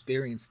to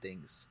experience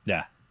things.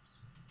 Yeah.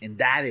 And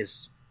that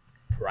is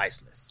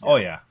priceless. Oh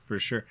yeah, for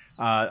sure.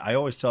 I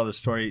always tell the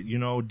story. You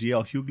know,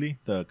 D.L. Hughley,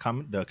 the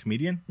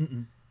comedian.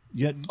 Mm-mm.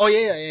 Yeah. Oh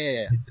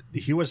yeah.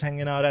 He was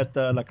hanging out at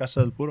La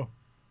Casa del Puro.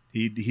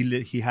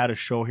 He had a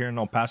show here in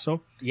El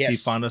Paso. Yes. He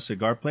found a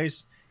cigar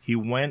place. He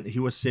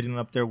was sitting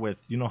up there with,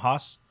 you know,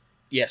 Haas.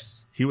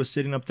 Yes. He was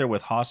sitting up there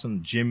with Haas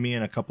and Jimmy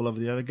and a couple of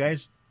the other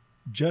guys,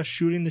 just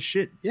shooting the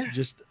shit. Yeah.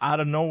 Just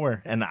out of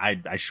nowhere. And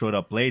I showed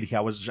up late.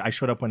 I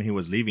showed up when he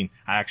was leaving.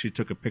 I actually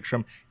took a picture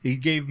of him. He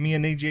gave me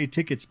and AJ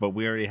tickets, but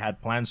we already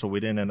had plans, so we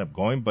didn't end up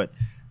going. But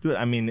dude,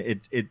 I mean,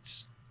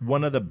 it's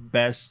one of the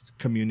best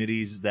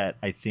communities that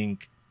I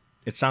think.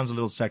 It sounds a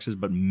little sexist,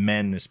 but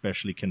men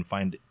especially can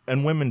find,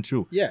 and women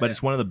too. Yeah. But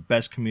it's one of the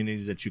best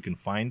communities that you can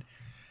find.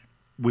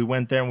 We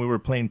went there and we were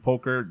playing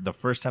poker. The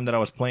first time that I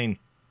was playing,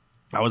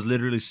 I was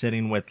literally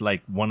sitting with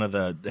like one of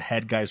the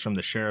head guys from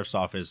the sheriff's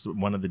office,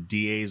 one of the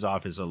DA's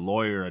office, a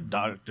lawyer, a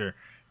doctor,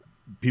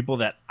 people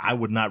that I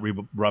would not be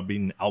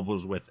rubbing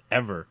elbows with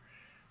ever.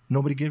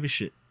 Nobody gave a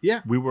shit.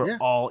 Yeah. We were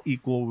all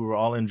equal. We were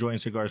all enjoying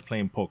cigars,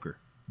 playing poker.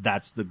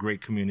 That's the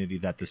great community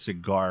that the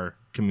cigar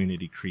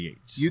community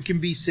creates. You can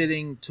be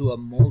sitting to a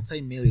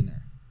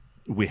multi-millionaire.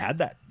 We had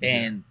that.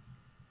 And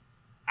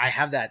I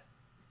have that,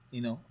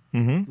 you know,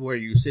 Mm-hmm. where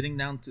you're sitting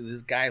down to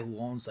this guy who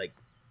owns like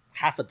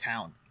half a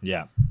town.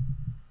 Yeah.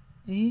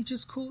 And he's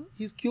just cool.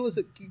 He's cool as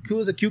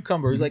a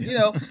cucumber. He's like, you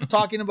know,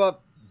 talking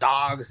about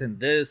dogs and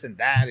this and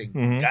that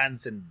and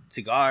guns and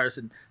cigars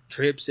and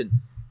trips. And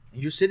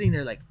you're sitting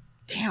there like,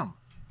 damn,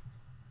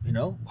 you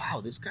know,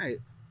 wow, this guy.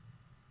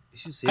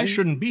 I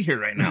shouldn't be here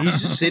right now.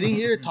 He's just sitting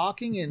here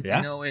talking and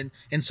you know, and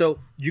so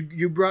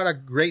you brought a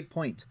great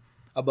point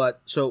about,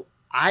 so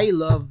I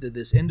love that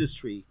this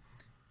industry,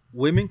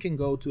 women can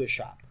go to a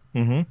shop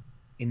and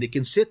they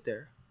can sit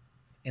there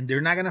and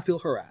they're not gonna feel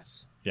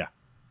harassed. Yeah.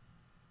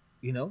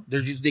 You know,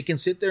 they can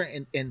sit there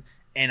and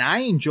I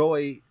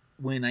enjoy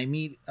when I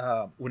meet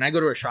when I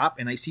go to a shop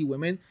and I see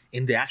women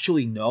and they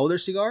actually know their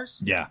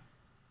cigars. Yeah.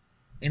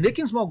 And they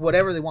can smoke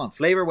whatever they want,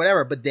 flavor,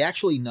 whatever, but they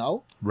actually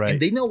know. Right. And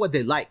they know what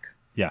they like.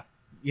 Yeah.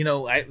 You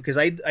know, because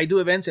I do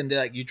events and they're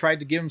like, you tried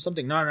to give them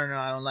something. No,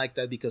 I don't like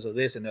that because of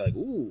this. And they're like,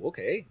 ooh,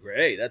 okay,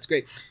 great. That's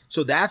great.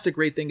 So that's the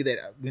great thing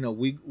that, you know,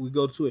 we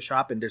go to a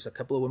shop and there's a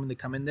couple of women that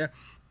come in there.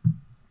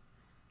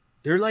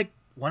 They're like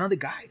one of the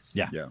guys.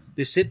 Yeah.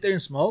 They sit there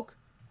and smoke.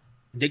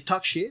 And they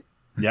talk shit.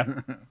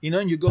 Yeah. You know,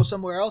 and you go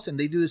somewhere else and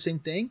they do the same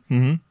thing.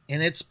 Mm-hmm.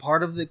 And it's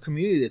part of the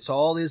community. It's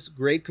all this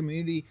great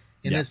community.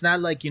 And it's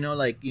not like, you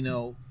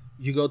know,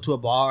 you go to a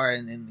bar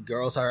and the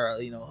girls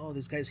are, you know, oh,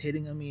 this guy's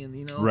hitting on me. And,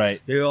 you know,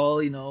 right. They're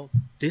all, you know,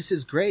 this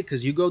is great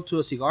because you go to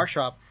a cigar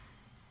shop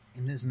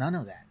and there's none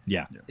of that.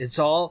 Yeah. It's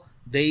all,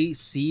 they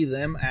see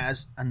them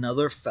as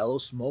another fellow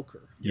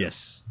smoker.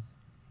 Yes.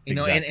 You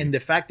know, exactly. and the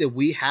fact that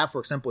we have, for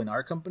example, in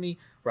our company,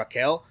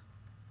 Raquel,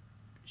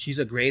 she's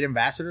a great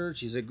ambassador.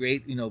 She's a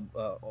great, you know,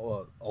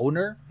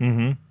 owner.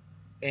 Mm-hmm.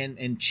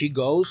 And she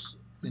goes,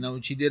 you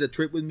know, she did a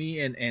trip with me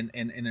and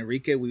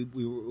Enrique. We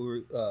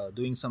were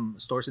doing some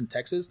stores in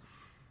Texas,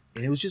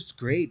 and it was just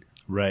great.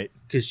 Right.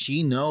 Because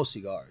she knows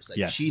cigars.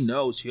 Like she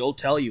knows. She'll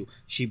tell you.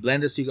 She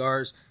blended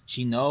cigars.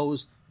 She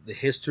knows the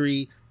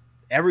history,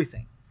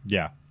 everything.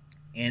 Yeah.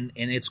 And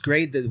it's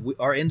great that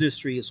our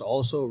industry is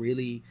also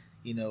really,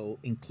 you know,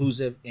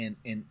 inclusive in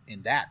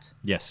that.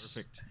 Yes.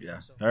 Perfect.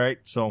 Yeah. All right.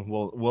 So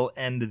we'll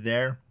end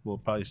there. We'll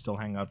probably still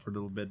hang out for a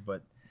little bit,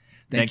 but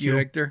Thank you,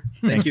 Hector.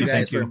 Thank you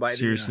guys for inviting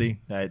me. Seriously,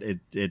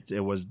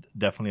 it was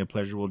definitely a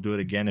pleasure. We'll do it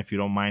again if you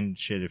don't mind.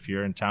 Shit, if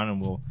you're in town, and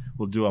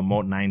we'll do a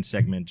Moat 9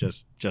 segment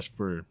just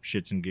for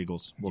shits and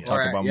giggles. We'll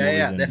talk about movies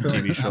and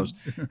definitely. TV shows,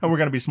 and we're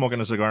gonna be smoking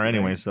a cigar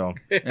anyway. So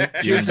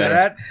cheers to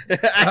that.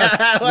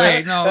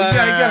 Wait, no, you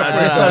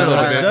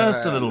gotta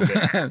just a little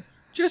bit.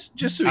 Just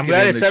so we I'm can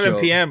glad end it's the 7 show.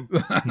 p.m.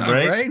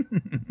 Right?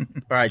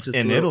 All right, just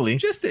in Italy.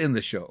 Just to end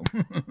the show.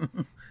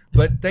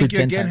 But thank you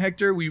Pretend again, time.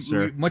 Hector. We much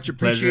Pleasure.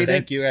 appreciate it.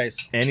 Thank you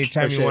guys.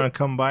 Anytime Appreciate you want it. to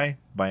come by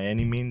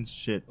any means,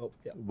 shit,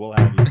 We'll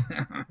have you.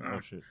 Oh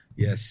shit.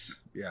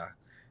 Yes, yeah.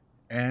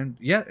 And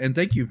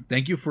thank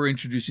you for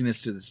introducing us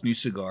to this new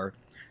cigar.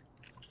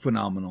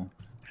 Phenomenal.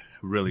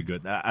 Really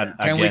good. Can't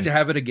Again, wait to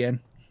have it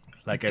again.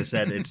 like I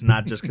said, it's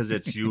not just because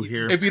it's you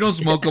here. If you don't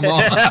smoke them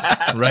all.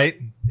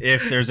 Right?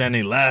 if there's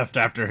any left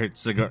after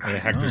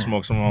Hector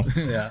smokes them all.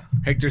 Yeah.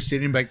 Hector's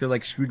sitting back there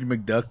like Scrooge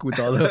McDuck with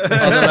all the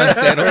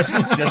lanceros.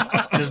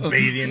 just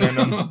bathing in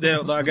them.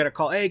 I got a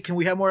call. Hey, can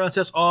we have more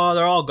lanceros? Oh,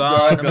 they're all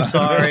gone. I'm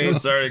sorry.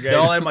 Sorry, guys. They're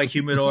all in my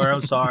humidor.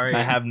 I'm sorry.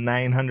 I have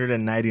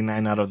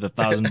 999 out of the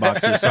 1,000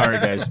 boxes. Sorry,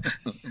 guys.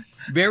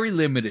 Very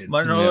limited.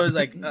 Manolo was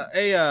like,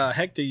 "Hey,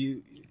 Hector,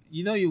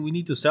 we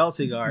need to sell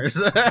cigars."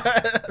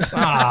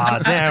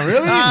 Damn,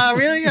 really?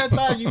 Really? I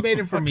thought you made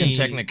it for me.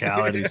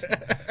 Technicalities.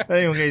 But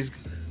anyway, guys,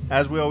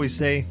 as we always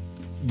say,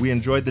 we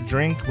enjoyed the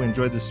drink. We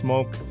enjoyed the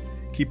smoke.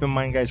 Keep in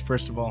mind, guys,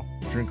 first of all,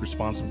 drink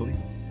responsibly.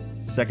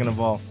 Second of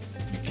all,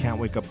 you can't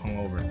wake up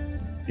hungover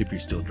If you're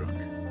still drunk.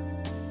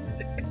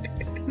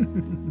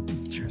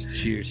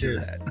 Cheers to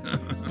that.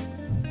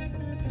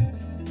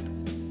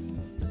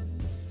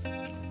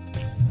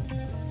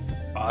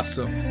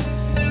 Awesome.